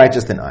she is more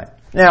righteous than I.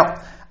 Now,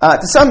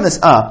 to sum this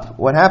up,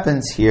 what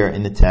happens here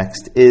in the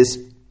text is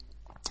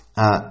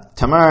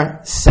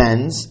Tamar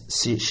sends,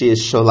 she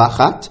is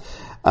sholachat,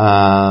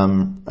 a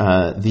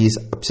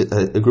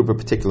group of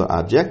particular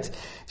objects.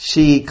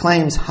 She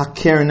claims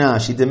hakerna,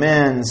 she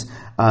demands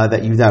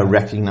that Yehuda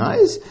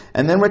recognize,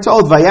 and then we're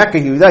told Vayaka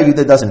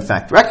Yehuda does in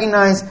fact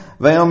recognize,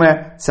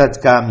 Vayomer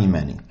tzedka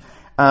mimeni.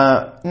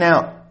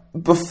 Now,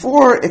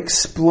 before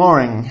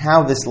exploring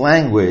how this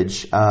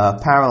language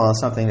parallels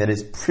something that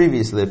has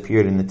previously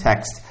appeared in the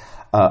text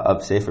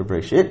of Sefer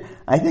Bereshit,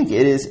 I think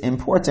it is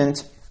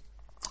important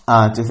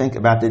to think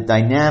about the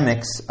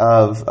dynamics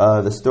of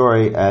the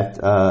story at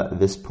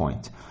this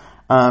point.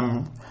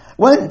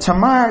 When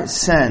Tamar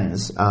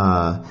sends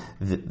the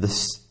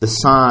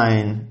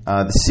sign,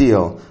 the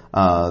seal,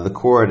 the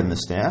cord, and the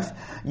staff,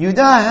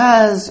 Yehuda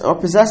has or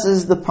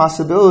possesses the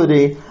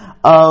possibility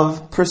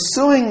of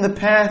pursuing the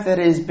path that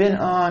has been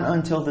on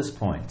until this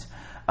point.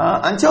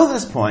 Until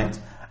this point,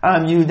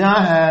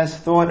 Yehuda has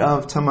thought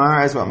of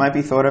Tamar as what might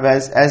be thought of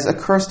as a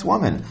cursed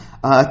woman.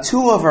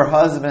 Two of her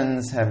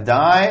husbands have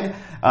died.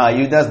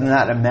 Yehuda does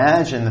not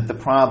imagine that the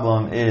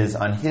problem is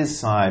on his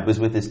side, was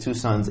with his two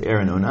sons, Er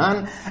and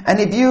Onan, and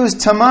he views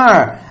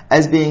Tamar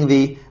as being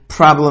the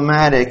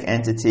problematic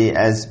entity,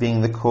 as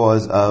being the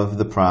cause of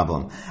the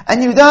problem.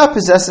 And Yehuda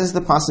possesses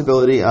the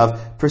possibility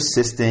of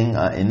persisting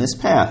in this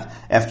path.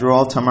 After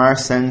all, Tamar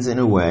sends in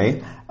a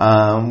way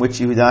which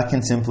Yehuda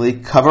can simply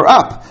cover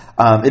up.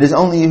 It is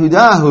only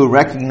Yehuda who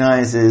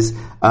recognizes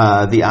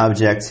the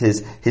objects,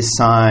 his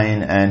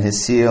sign and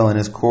his seal and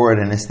his cord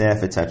and his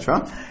staff,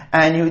 etc.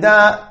 And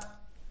Yehuda,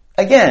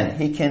 again,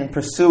 he can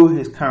pursue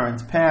his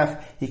current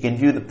path. He can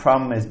view the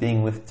problem as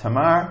being with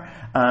Tamar.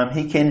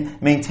 He can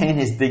maintain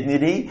his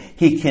dignity.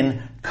 He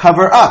can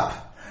cover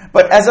up.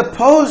 But as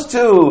opposed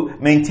to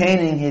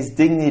maintaining his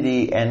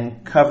dignity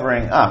and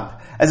covering up,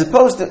 as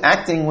opposed to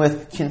acting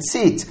with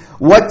conceit,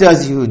 what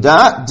does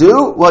Yehuda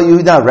do? Well,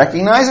 Yehuda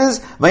recognizes,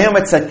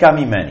 Vayomet tzedka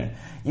mimeni.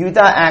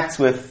 Yehuda acts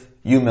with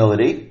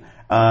humility.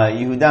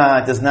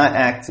 Yehuda does not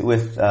act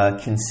with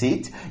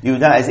conceit.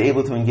 Yehuda is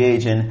able to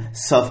engage in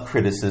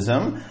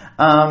self-criticism.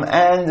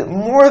 And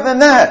more than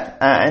that,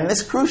 and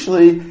this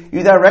crucially,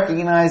 Yehuda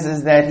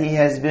recognizes that he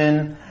has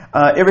been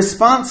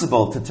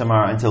irresponsible to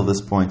Tamar until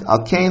this point.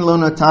 Al kein lo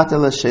natata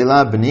la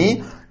Sheila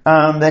b'ni,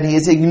 that he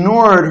has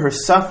ignored her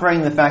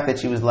suffering, the fact that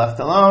she was left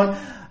alone.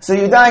 So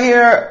Yehuda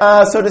here,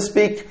 so to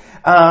speak,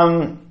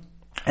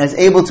 is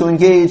able to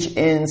engage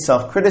in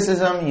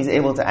self-criticism. He's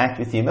able to act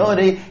with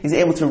humility. He's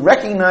able to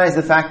recognize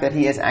the fact that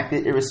he has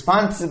acted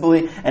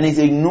irresponsibly, and he's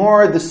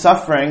ignored the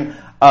suffering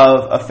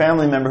of a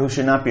family member who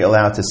should not be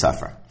allowed to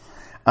suffer.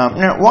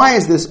 Now, why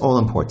is this all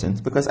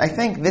important? Because I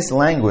think this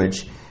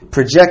language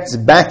projects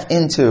back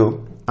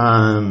into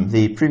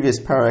the previous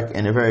parak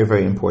in a very,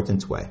 very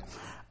important way.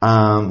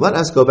 Let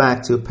us go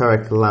back to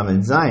Perek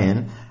Lamed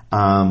Zayin,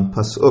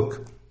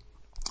 Pasuk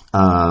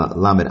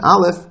Lamed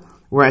Aleph,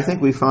 where I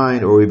think we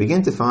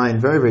begin to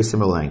find very, very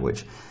similar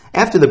language.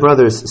 After the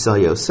brothers sell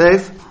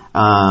Yosef,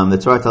 the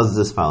Torah tells us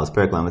as follows: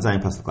 Perek Lamed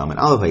Zayin, Pasuk Lamed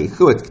Aleph,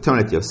 Vayichu et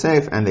Ketonet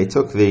Yosef, and they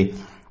took the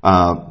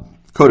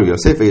coat of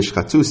Yosef,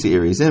 Yishchatu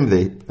Seirizim,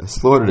 they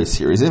slaughtered his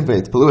Seirizim,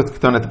 Vayitpalu et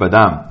Ketonet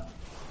Badam,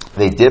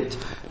 they dipped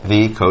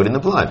the coat in the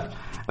blood.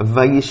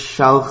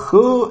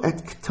 Vayishalchu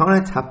et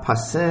ketonet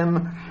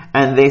hapasim,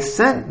 and they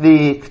sent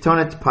the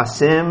ketonet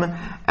pasim,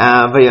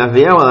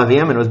 vayaviel al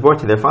avim, and it was brought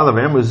to their father.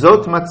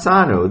 Zot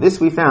matzanu. This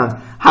we found.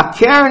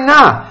 Haker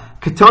na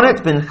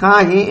ketonet bincha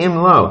hi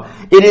imlo.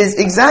 It is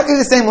exactly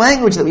the same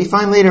language that we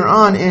find later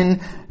on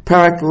in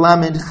Parak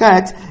Lamed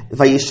Chet,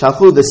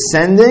 Vayishalchu, the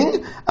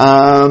sending,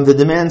 the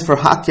demand for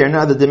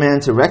hakerna, the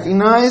demand to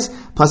recognize.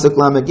 Pasuk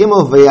Lamed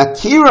Gimel,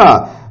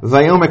 Vayakira,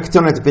 Vayomer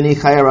Ketonet B'ni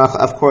Chayarach.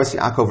 Of course,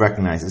 Yaakov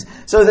recognizes.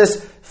 So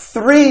this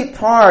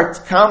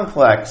three-part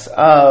complex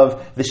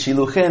of the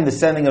shiluchin, the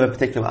sending of a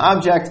particular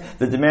object,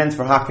 the demand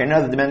for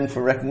hakerna, the demand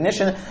for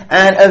recognition,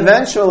 and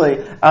eventually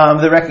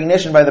the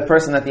recognition by the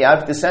person that the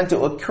object is sent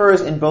to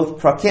occurs in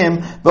both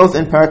prakim, both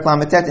in Parak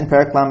Lamed Tet and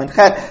Parak Lamed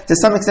Chet. To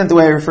some extent, the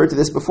way I referred to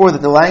this before,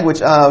 that the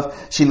language of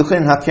shiluchin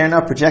and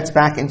hakerna projects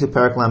back into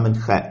Parak Lamed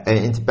Chet,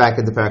 into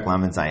Parak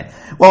Lamed Zayin.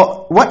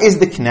 Well, what is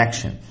the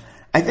connection?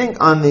 I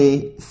think on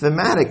the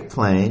thematic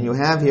plane, you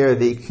have here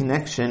the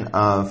connection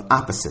of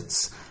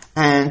opposites.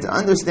 And to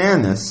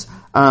understand this,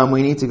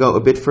 we need to go a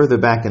bit further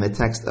back in the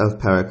text of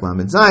Parak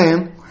Lamed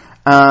Zayin,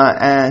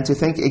 and to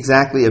think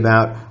exactly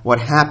about what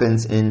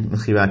happens in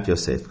Mechirat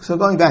Yosef. So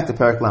going back to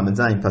Parak Lamed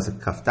Zayin,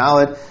 Pasuk Kaf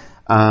Daled,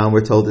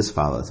 we're told as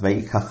follows: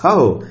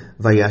 Vayikachahu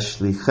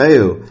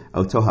vayashlicheu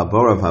oto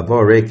haborav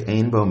habor rik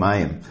ein bo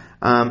mayim.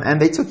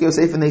 And they took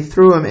Yosef and they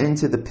threw him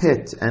into the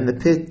pit, and the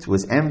pit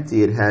was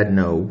empty; it had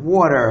no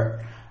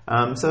water.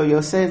 So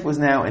Yosef was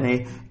now in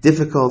a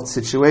difficult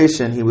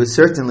situation. He was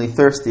certainly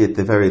thirsty at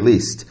the very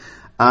least.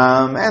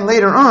 And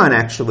later on,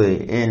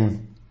 actually,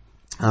 in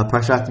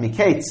Parshat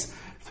Miketz,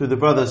 through the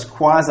brothers'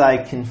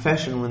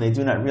 quasi-confession when they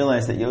do not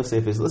realize that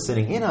Yosef is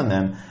listening in on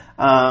them,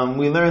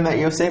 we learn that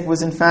Yosef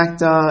was in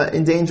fact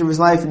in danger of his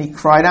life, and he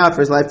cried out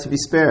for his life to be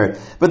spared.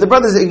 But the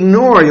brothers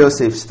ignore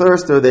Yosef's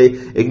thirst, or they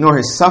ignore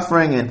his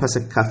suffering, and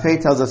Pasuk Kafei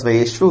tells us,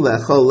 Vayeshu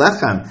le'echol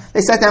lechem.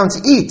 They sat down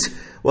to eat.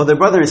 While their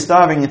brother is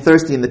starving and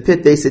thirsty in the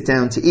pit, they sit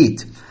down to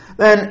eat.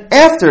 Then,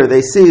 after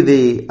they see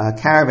the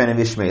caravan of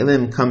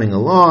Ishmaelim coming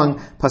along,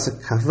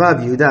 Pasuk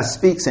Kavav, Yehuda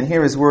speaks, and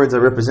here his words are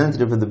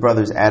representative of the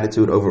brothers'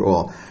 attitude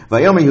overall.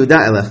 Vayomer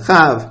Yehuda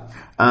elechav,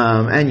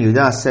 and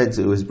Yehuda said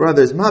to his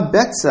brothers, Ma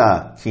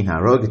betza ki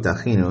narog et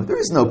achinu. There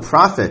is no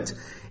profit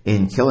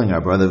in killing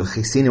our brother,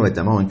 v'chisinu et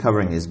damo, and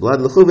covering his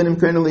blood. L'chuvenim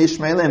krenu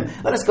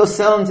li'Ishmaelim. Let us go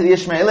sell him to the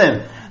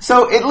Ishmaelim.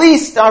 So at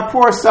least our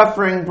poor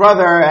suffering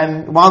brother,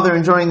 and while they're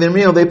enjoying their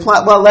meal, they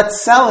plot, well,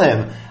 let's sell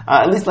him.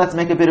 At least let's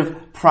make a bit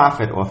of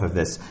profit off of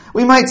this.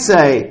 We might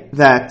say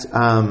that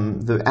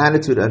the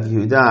attitude of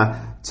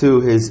Yehuda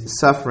to his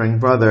suffering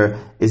brother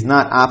is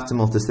not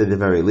optimal, to say the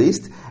very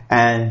least,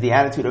 and the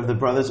attitude of the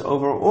brothers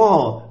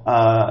overall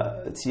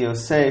to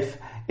Yosef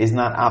is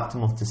not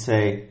optimal, to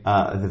say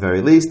at the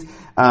very least.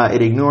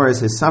 It ignores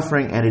his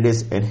suffering, and it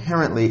is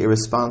inherently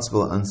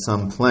irresponsible on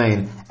some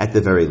plane at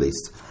the very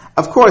least.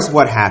 Of course,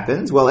 what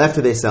happens? Well,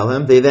 after they sell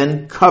him, they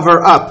then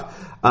cover up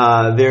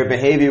their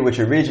behavior, which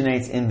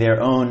originates in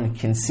their own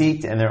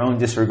conceit and their own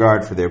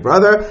disregard for their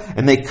brother,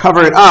 and they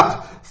cover it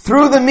up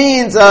through the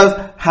means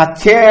of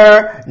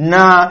haker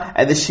na,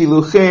 and the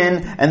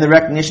shiluchin, and the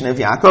recognition of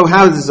Yaakov.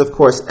 How does this, of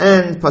course,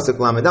 end? Pasuk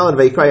Lamed Daled,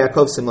 Vayikra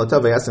Yaakov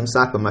simlotov vayasim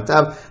sak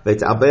b'matav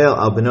vayita'abel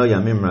al beno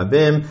yamim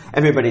rabim.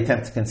 Everybody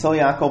attempts to console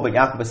Yaakov, but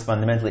Yaakov is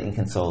fundamentally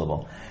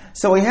inconsolable.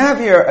 So we have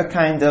here a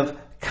kind of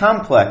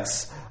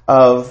complex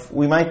of,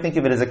 we might think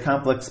of it as a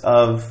complex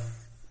of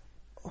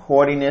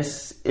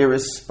haughtiness,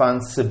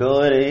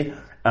 irresponsibility,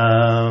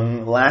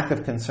 lack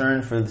of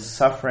concern for the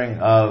suffering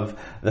of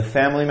the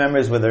family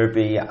members, whether it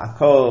be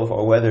Yaakov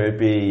or whether it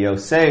be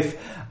Yosef,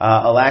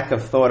 a lack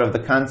of thought of the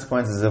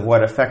consequences of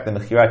what effect the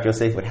Mechirat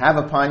Yosef would have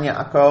upon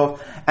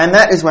Yaakov, and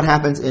that is what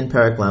happens in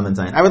Parak Lamed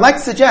Zayin. I would like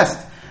to suggest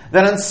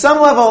that on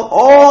some level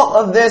all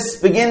of this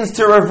begins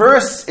to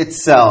reverse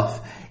itself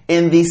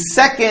in the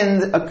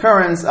second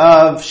occurrence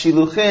of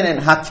Shiluchin and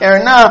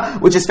Hakerna,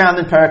 which is found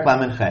in Parak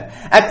Lamed Chet.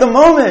 At the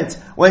moment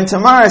when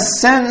Tamar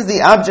sends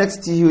the objects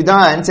to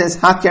Yehuda and says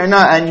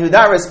Hakerna, and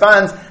Yehuda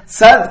responds,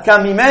 Tzadka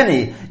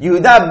mimeni,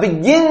 Yehuda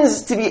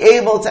begins to be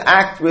able to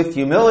act with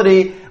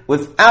humility,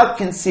 without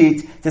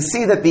conceit, to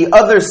see that the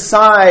other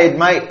side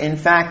might in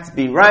fact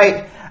be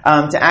right,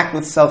 to act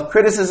with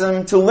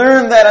self-criticism, to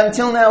learn that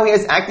until now he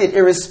has acted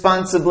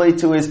irresponsibly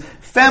to his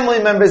family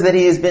members, that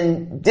he has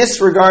been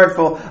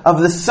disregardful of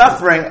the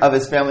suffering of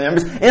his family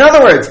members. In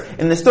other words,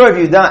 in the story of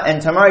Yehuda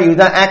and Tamar, Yehuda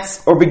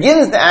acts, or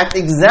begins to act,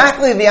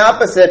 exactly the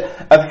opposite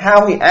of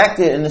how he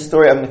acted in the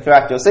story of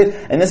Mechirat Yosef,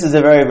 and this is a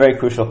very, very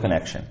crucial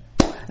connection.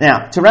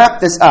 Now, to wrap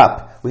this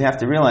up, we have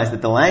to realize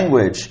that the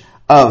language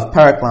of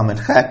Parak Lamed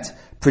Chet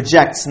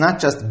projects not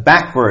just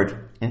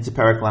backward into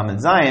Parak Lamed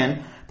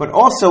Zayin, but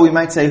also, we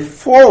might say,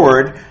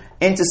 forward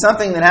into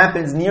something that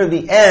happens near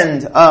the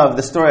end of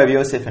the story of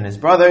Yosef and his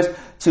brothers,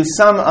 to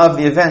some of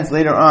the events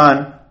later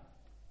on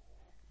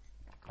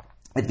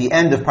at the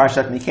end of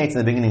Parshat Miketz and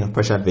the beginning of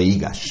Parshat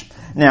Vayigash.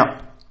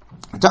 Now,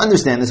 to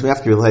understand this, we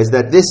have to realize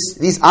that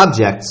these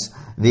objects,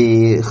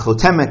 the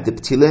chotemet, the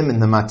ptilim,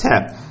 and the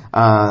mateh,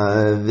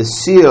 the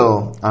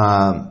seal,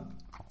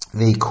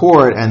 the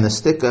cord and the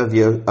stick of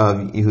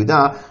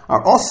Yehuda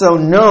are also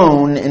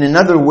known in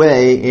another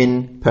way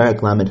in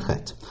Perek Lamed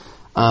Chet.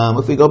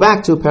 If we go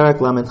back to Perek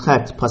Lamed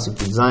Chet, Pasuk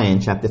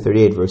Zayin, chapter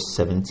 38, verse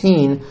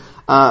 17,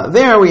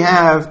 there we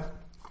have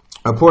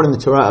a report in the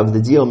Torah of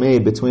the deal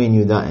made between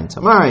Yehuda and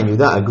Tamar, and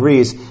Yehuda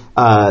agrees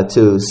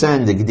to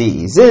send the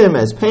Gdi Izim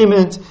as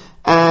payment,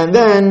 and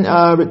then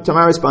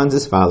Tamar responds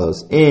as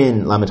follows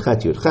in Lamed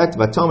Chet Yud Chet,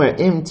 Vatomer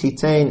im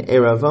titein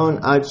eravon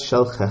ad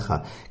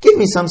shalchecha. Give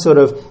me some sort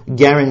of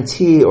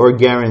guarantee or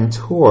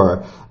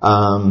guarantor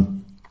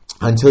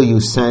until you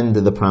send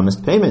the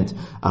promised payment.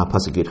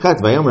 Pasuk Yud Chet,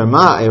 Vayomer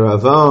ma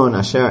eravon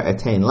asher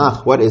etein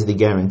lach. What is the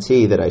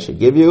guarantee that I should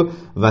give you?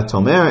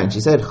 Vatomer, and she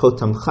said,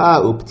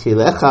 Chotamcha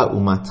uptilecha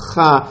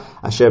umatcha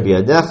asher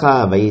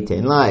biyadecha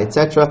vayitein la,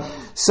 etc.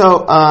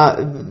 So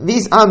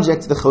these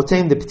objects, the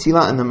chotem, the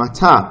ptila, and the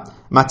mateh,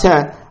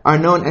 are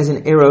known as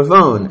an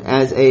eravon,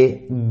 as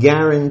a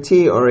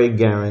guarantee or a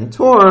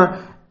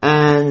guarantor,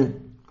 and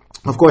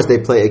of course, they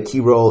play a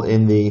key role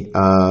in the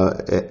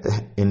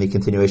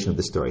continuation of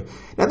the story.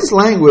 Now, this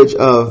language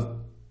of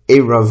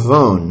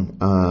eravon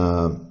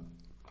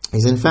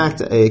is in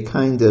fact a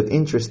kind of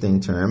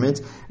interesting term. It's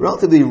a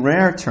relatively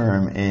rare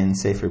term in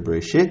Sefer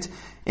Bereshit.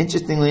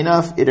 Interestingly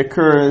enough, it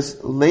occurs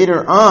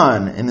later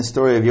on in the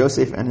story of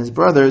Yosef and his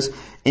brothers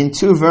in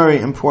two very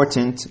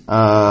important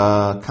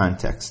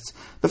contexts.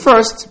 The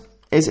first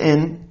is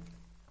in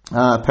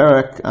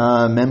Perek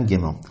Mem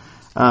Gimel.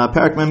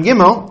 Perek Mem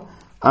Gimel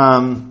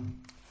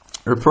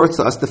reports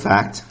to us the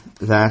fact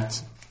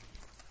that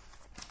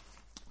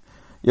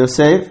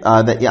Yosef,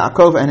 that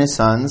Yaakov and his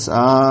sons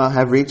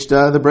have reached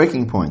the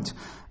breaking point.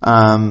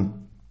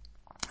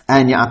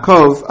 And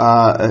Yaakov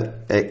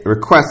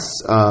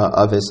requests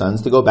of his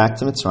sons to go back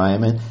to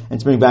Mitzrayim and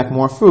to bring back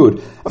more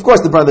food. Of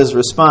course, the brothers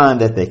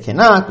respond that they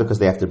cannot because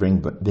they have to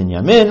bring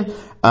Binyamin.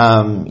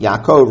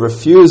 Yaakov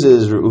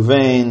refuses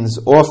Reuven's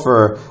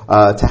offer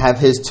to have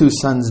his two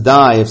sons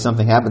die if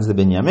something happens to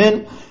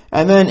Binyamin.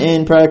 And then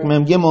in Perek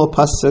Mem Gimel,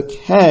 Pasuk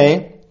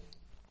Hey,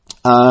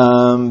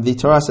 the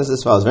Torah says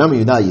as follows: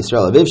 V'yomer Yehuda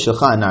Yisrael aviv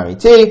shilcha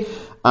nariti,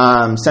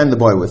 send the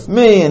boy with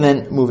me. And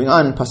then moving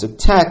on in Pasuk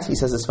Tet, he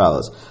says as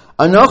follows: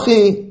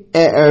 Anochi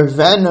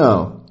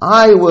erveno,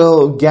 I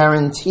will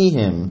guarantee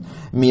him.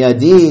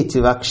 Miadi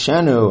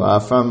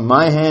tivakshenu, from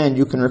my hand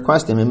you can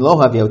request him. Im lo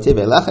haviotiv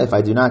elecha, if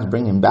I do not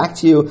bring him back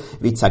to you,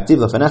 v'tzaktiv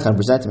lefanecha, and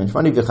present him in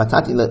front of you,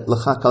 v'chatati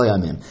lecha kol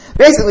yamim.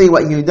 Basically,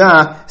 what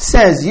Yehuda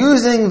says,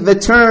 using the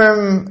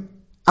term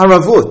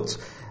aravut,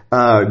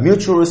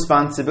 mutual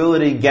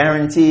responsibility,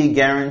 guarantee,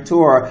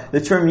 guarantor,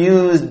 the term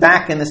used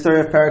back in the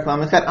story of Perek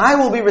Lamed Chet, I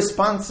will be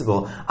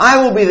responsible.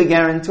 I will be the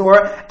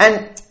guarantor,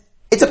 and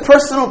it's a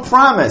personal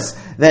promise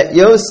that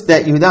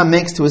Yehuda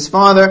makes to his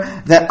father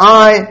that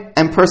I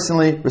am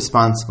personally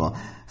responsible.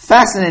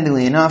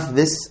 Fascinatingly enough,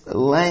 this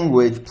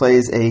language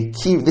plays a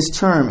key, this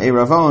term,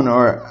 eravon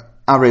or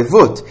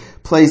arevut,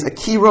 plays a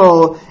key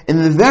role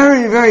in the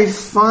very, very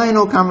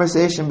final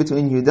conversation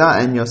between Yehuda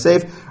and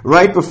Yosef,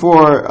 right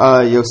before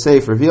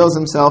Yosef reveals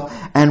himself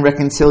and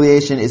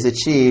reconciliation is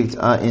achieved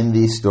in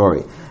the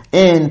story.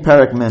 In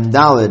Perek Mem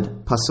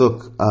Daled,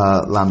 Pasuk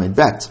Lamed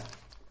Bet,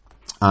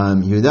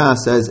 Yehuda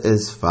says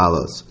as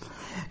follows: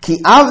 Ki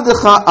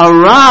avdecha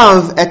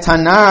arav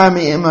etanara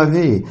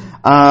mi'imavi.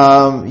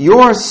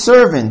 Your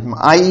servant,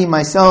 i.e.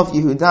 myself,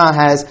 Yehuda,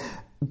 has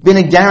been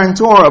a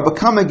guarantor or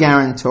become a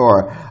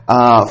guarantor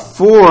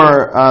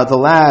for the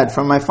lad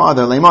from my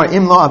father. Lemar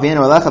im lo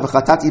avienu alecha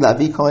v'chatati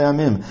la'avi kol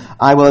yamim.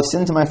 I will have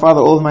sinned to my father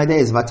all of my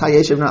days. V'ata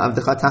yeshev na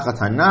avdecha tachat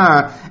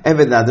hanar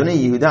eved ladoni.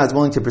 Yehuda is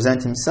willing to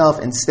present himself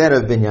instead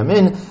of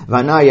Binyamin.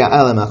 V'anar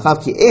ya'el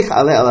emachav ki eich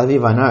ale alavi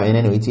v'anar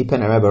enenu iti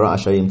pen areh bara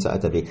asher yimtza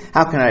atavi.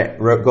 How can I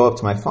go up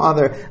to my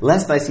father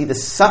lest I see the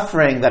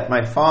suffering that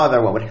my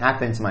father, what would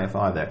happen to my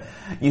father?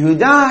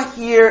 Yehuda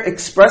here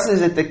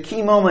expresses at the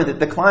key moment, at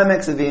the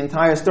climax of the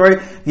entire story,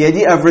 the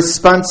idea of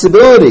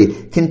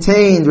responsibility,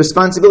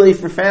 responsibility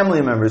for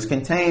family members,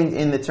 contained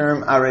in the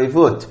term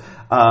arevut,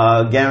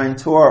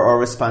 guarantor or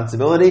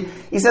responsibility.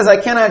 He says,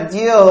 I cannot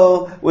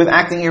deal with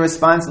acting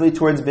irresponsibly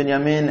towards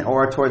Binyamin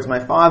or towards my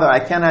father. I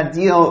cannot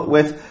deal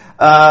with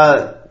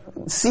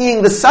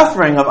seeing the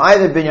suffering of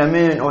either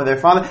Binyamin or their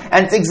father.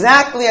 And it's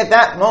exactly at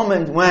that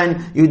moment when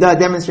Yehuda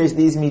demonstrates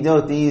these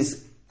midot,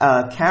 these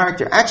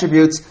character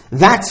attributes,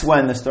 that's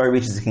when the story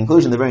reaches a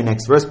conclusion. The very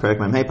next verse, Perek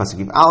Mem Hey,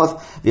 Pasuk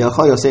Aleph,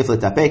 V'yalcho Yosef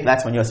l'tapek,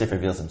 that's when Yosef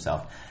reveals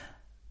himself.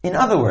 In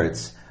other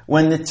words,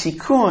 when the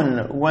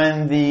tikkun,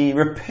 when the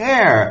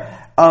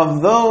repair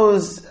of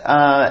those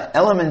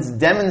elements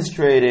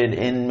demonstrated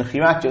in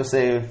Mechirat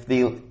Yosef,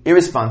 the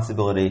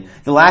irresponsibility,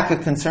 the lack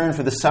of concern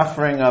for the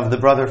suffering of the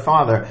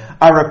brother-father,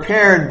 are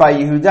repaired by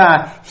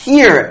Yehuda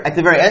here at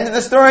the very end of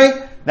the story,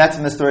 that's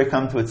when the story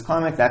comes to its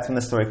climax, that's when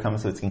the story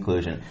comes to its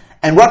conclusion.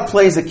 And what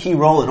plays a key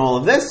role in all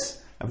of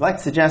this? I'd like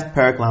to suggest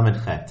Perek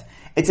Lamed Chet.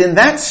 It's in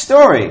that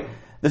story,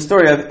 the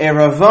story of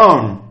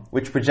Eravon,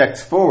 which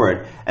projects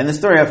forward, and the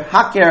story of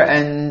Haker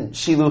and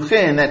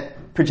Shiluchin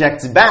that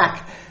projects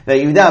back, that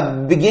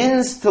Yehuda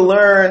begins to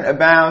learn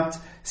about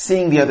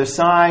seeing the other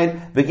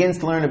side, begins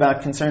to learn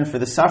about concern for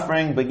the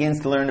suffering,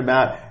 begins to learn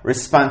about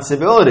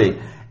responsibility.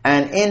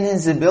 And in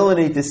his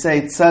ability to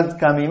say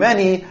tzadka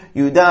mimeni,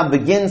 Yehuda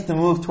begins to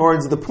move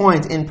towards the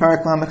point in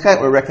Parak Lamed Chet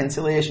where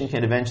reconciliation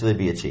can eventually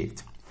be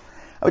achieved.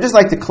 I would just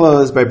like to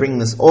close by bringing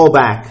this all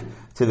back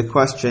to the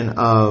question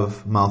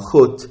of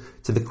Malchut,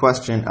 to the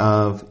question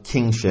of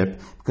kingship,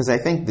 because I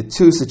think the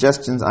two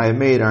suggestions I have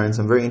made are in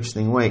some very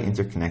interesting way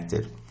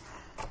interconnected.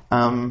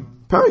 Parak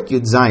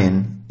Yud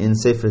Zayin in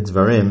Sefer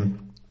Dvarim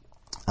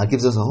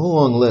gives us a whole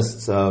long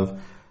list of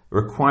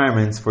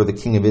requirements for the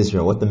king of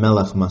Israel, what the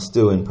Melech must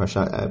do in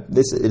Parshat. It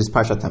is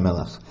Parshat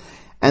HaMelech.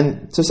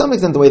 And to some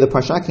extent, the way the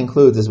Parsha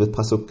concludes is with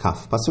Pasuk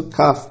Kaf. Pasuk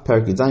Kaf,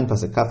 Parak Yud Zayin,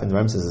 Pasuk Kaf, and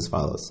Dvarim says as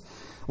follows.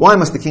 Why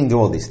must the king do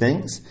all these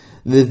things?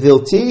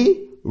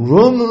 L'vilti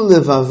rum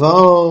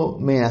levavo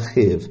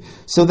me'achiv,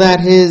 so that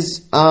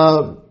his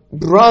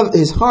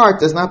heart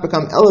does not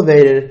become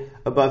elevated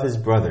above his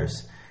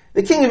brothers.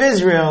 The king of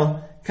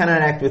Israel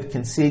cannot act with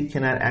conceit,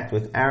 cannot act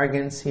with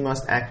arrogance. He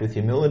must act with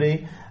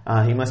humility.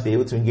 He must be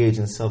able to engage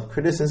in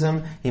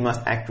self-criticism. He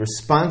must act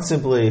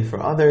responsibly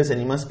for others, and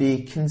he must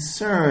be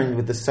concerned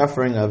with the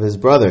suffering of his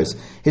brothers.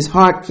 His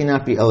heart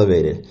cannot be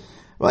elevated.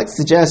 I'd like to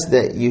suggest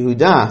that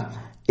Yehuda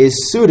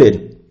is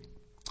suited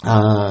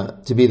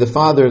to be the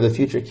father of the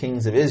future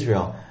kings of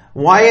Israel.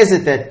 Why is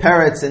it that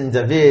Peretz and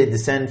David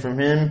descend from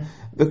him?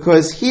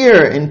 Because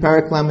here in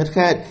Parak Lamed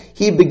Chet,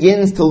 he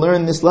begins to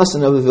learn this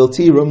lesson of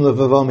Vilti Rum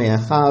Levavo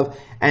Me'achav,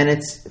 and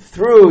it's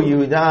through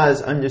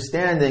Yehuda's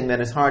understanding that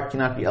his heart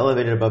cannot be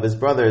elevated above his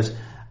brothers,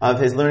 of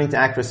his learning to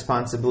act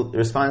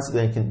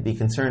responsibly and can be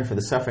concerned for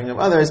the suffering of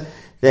others,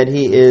 that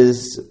he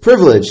is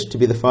privileged to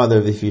be the father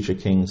of the future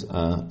kings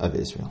of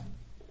Israel.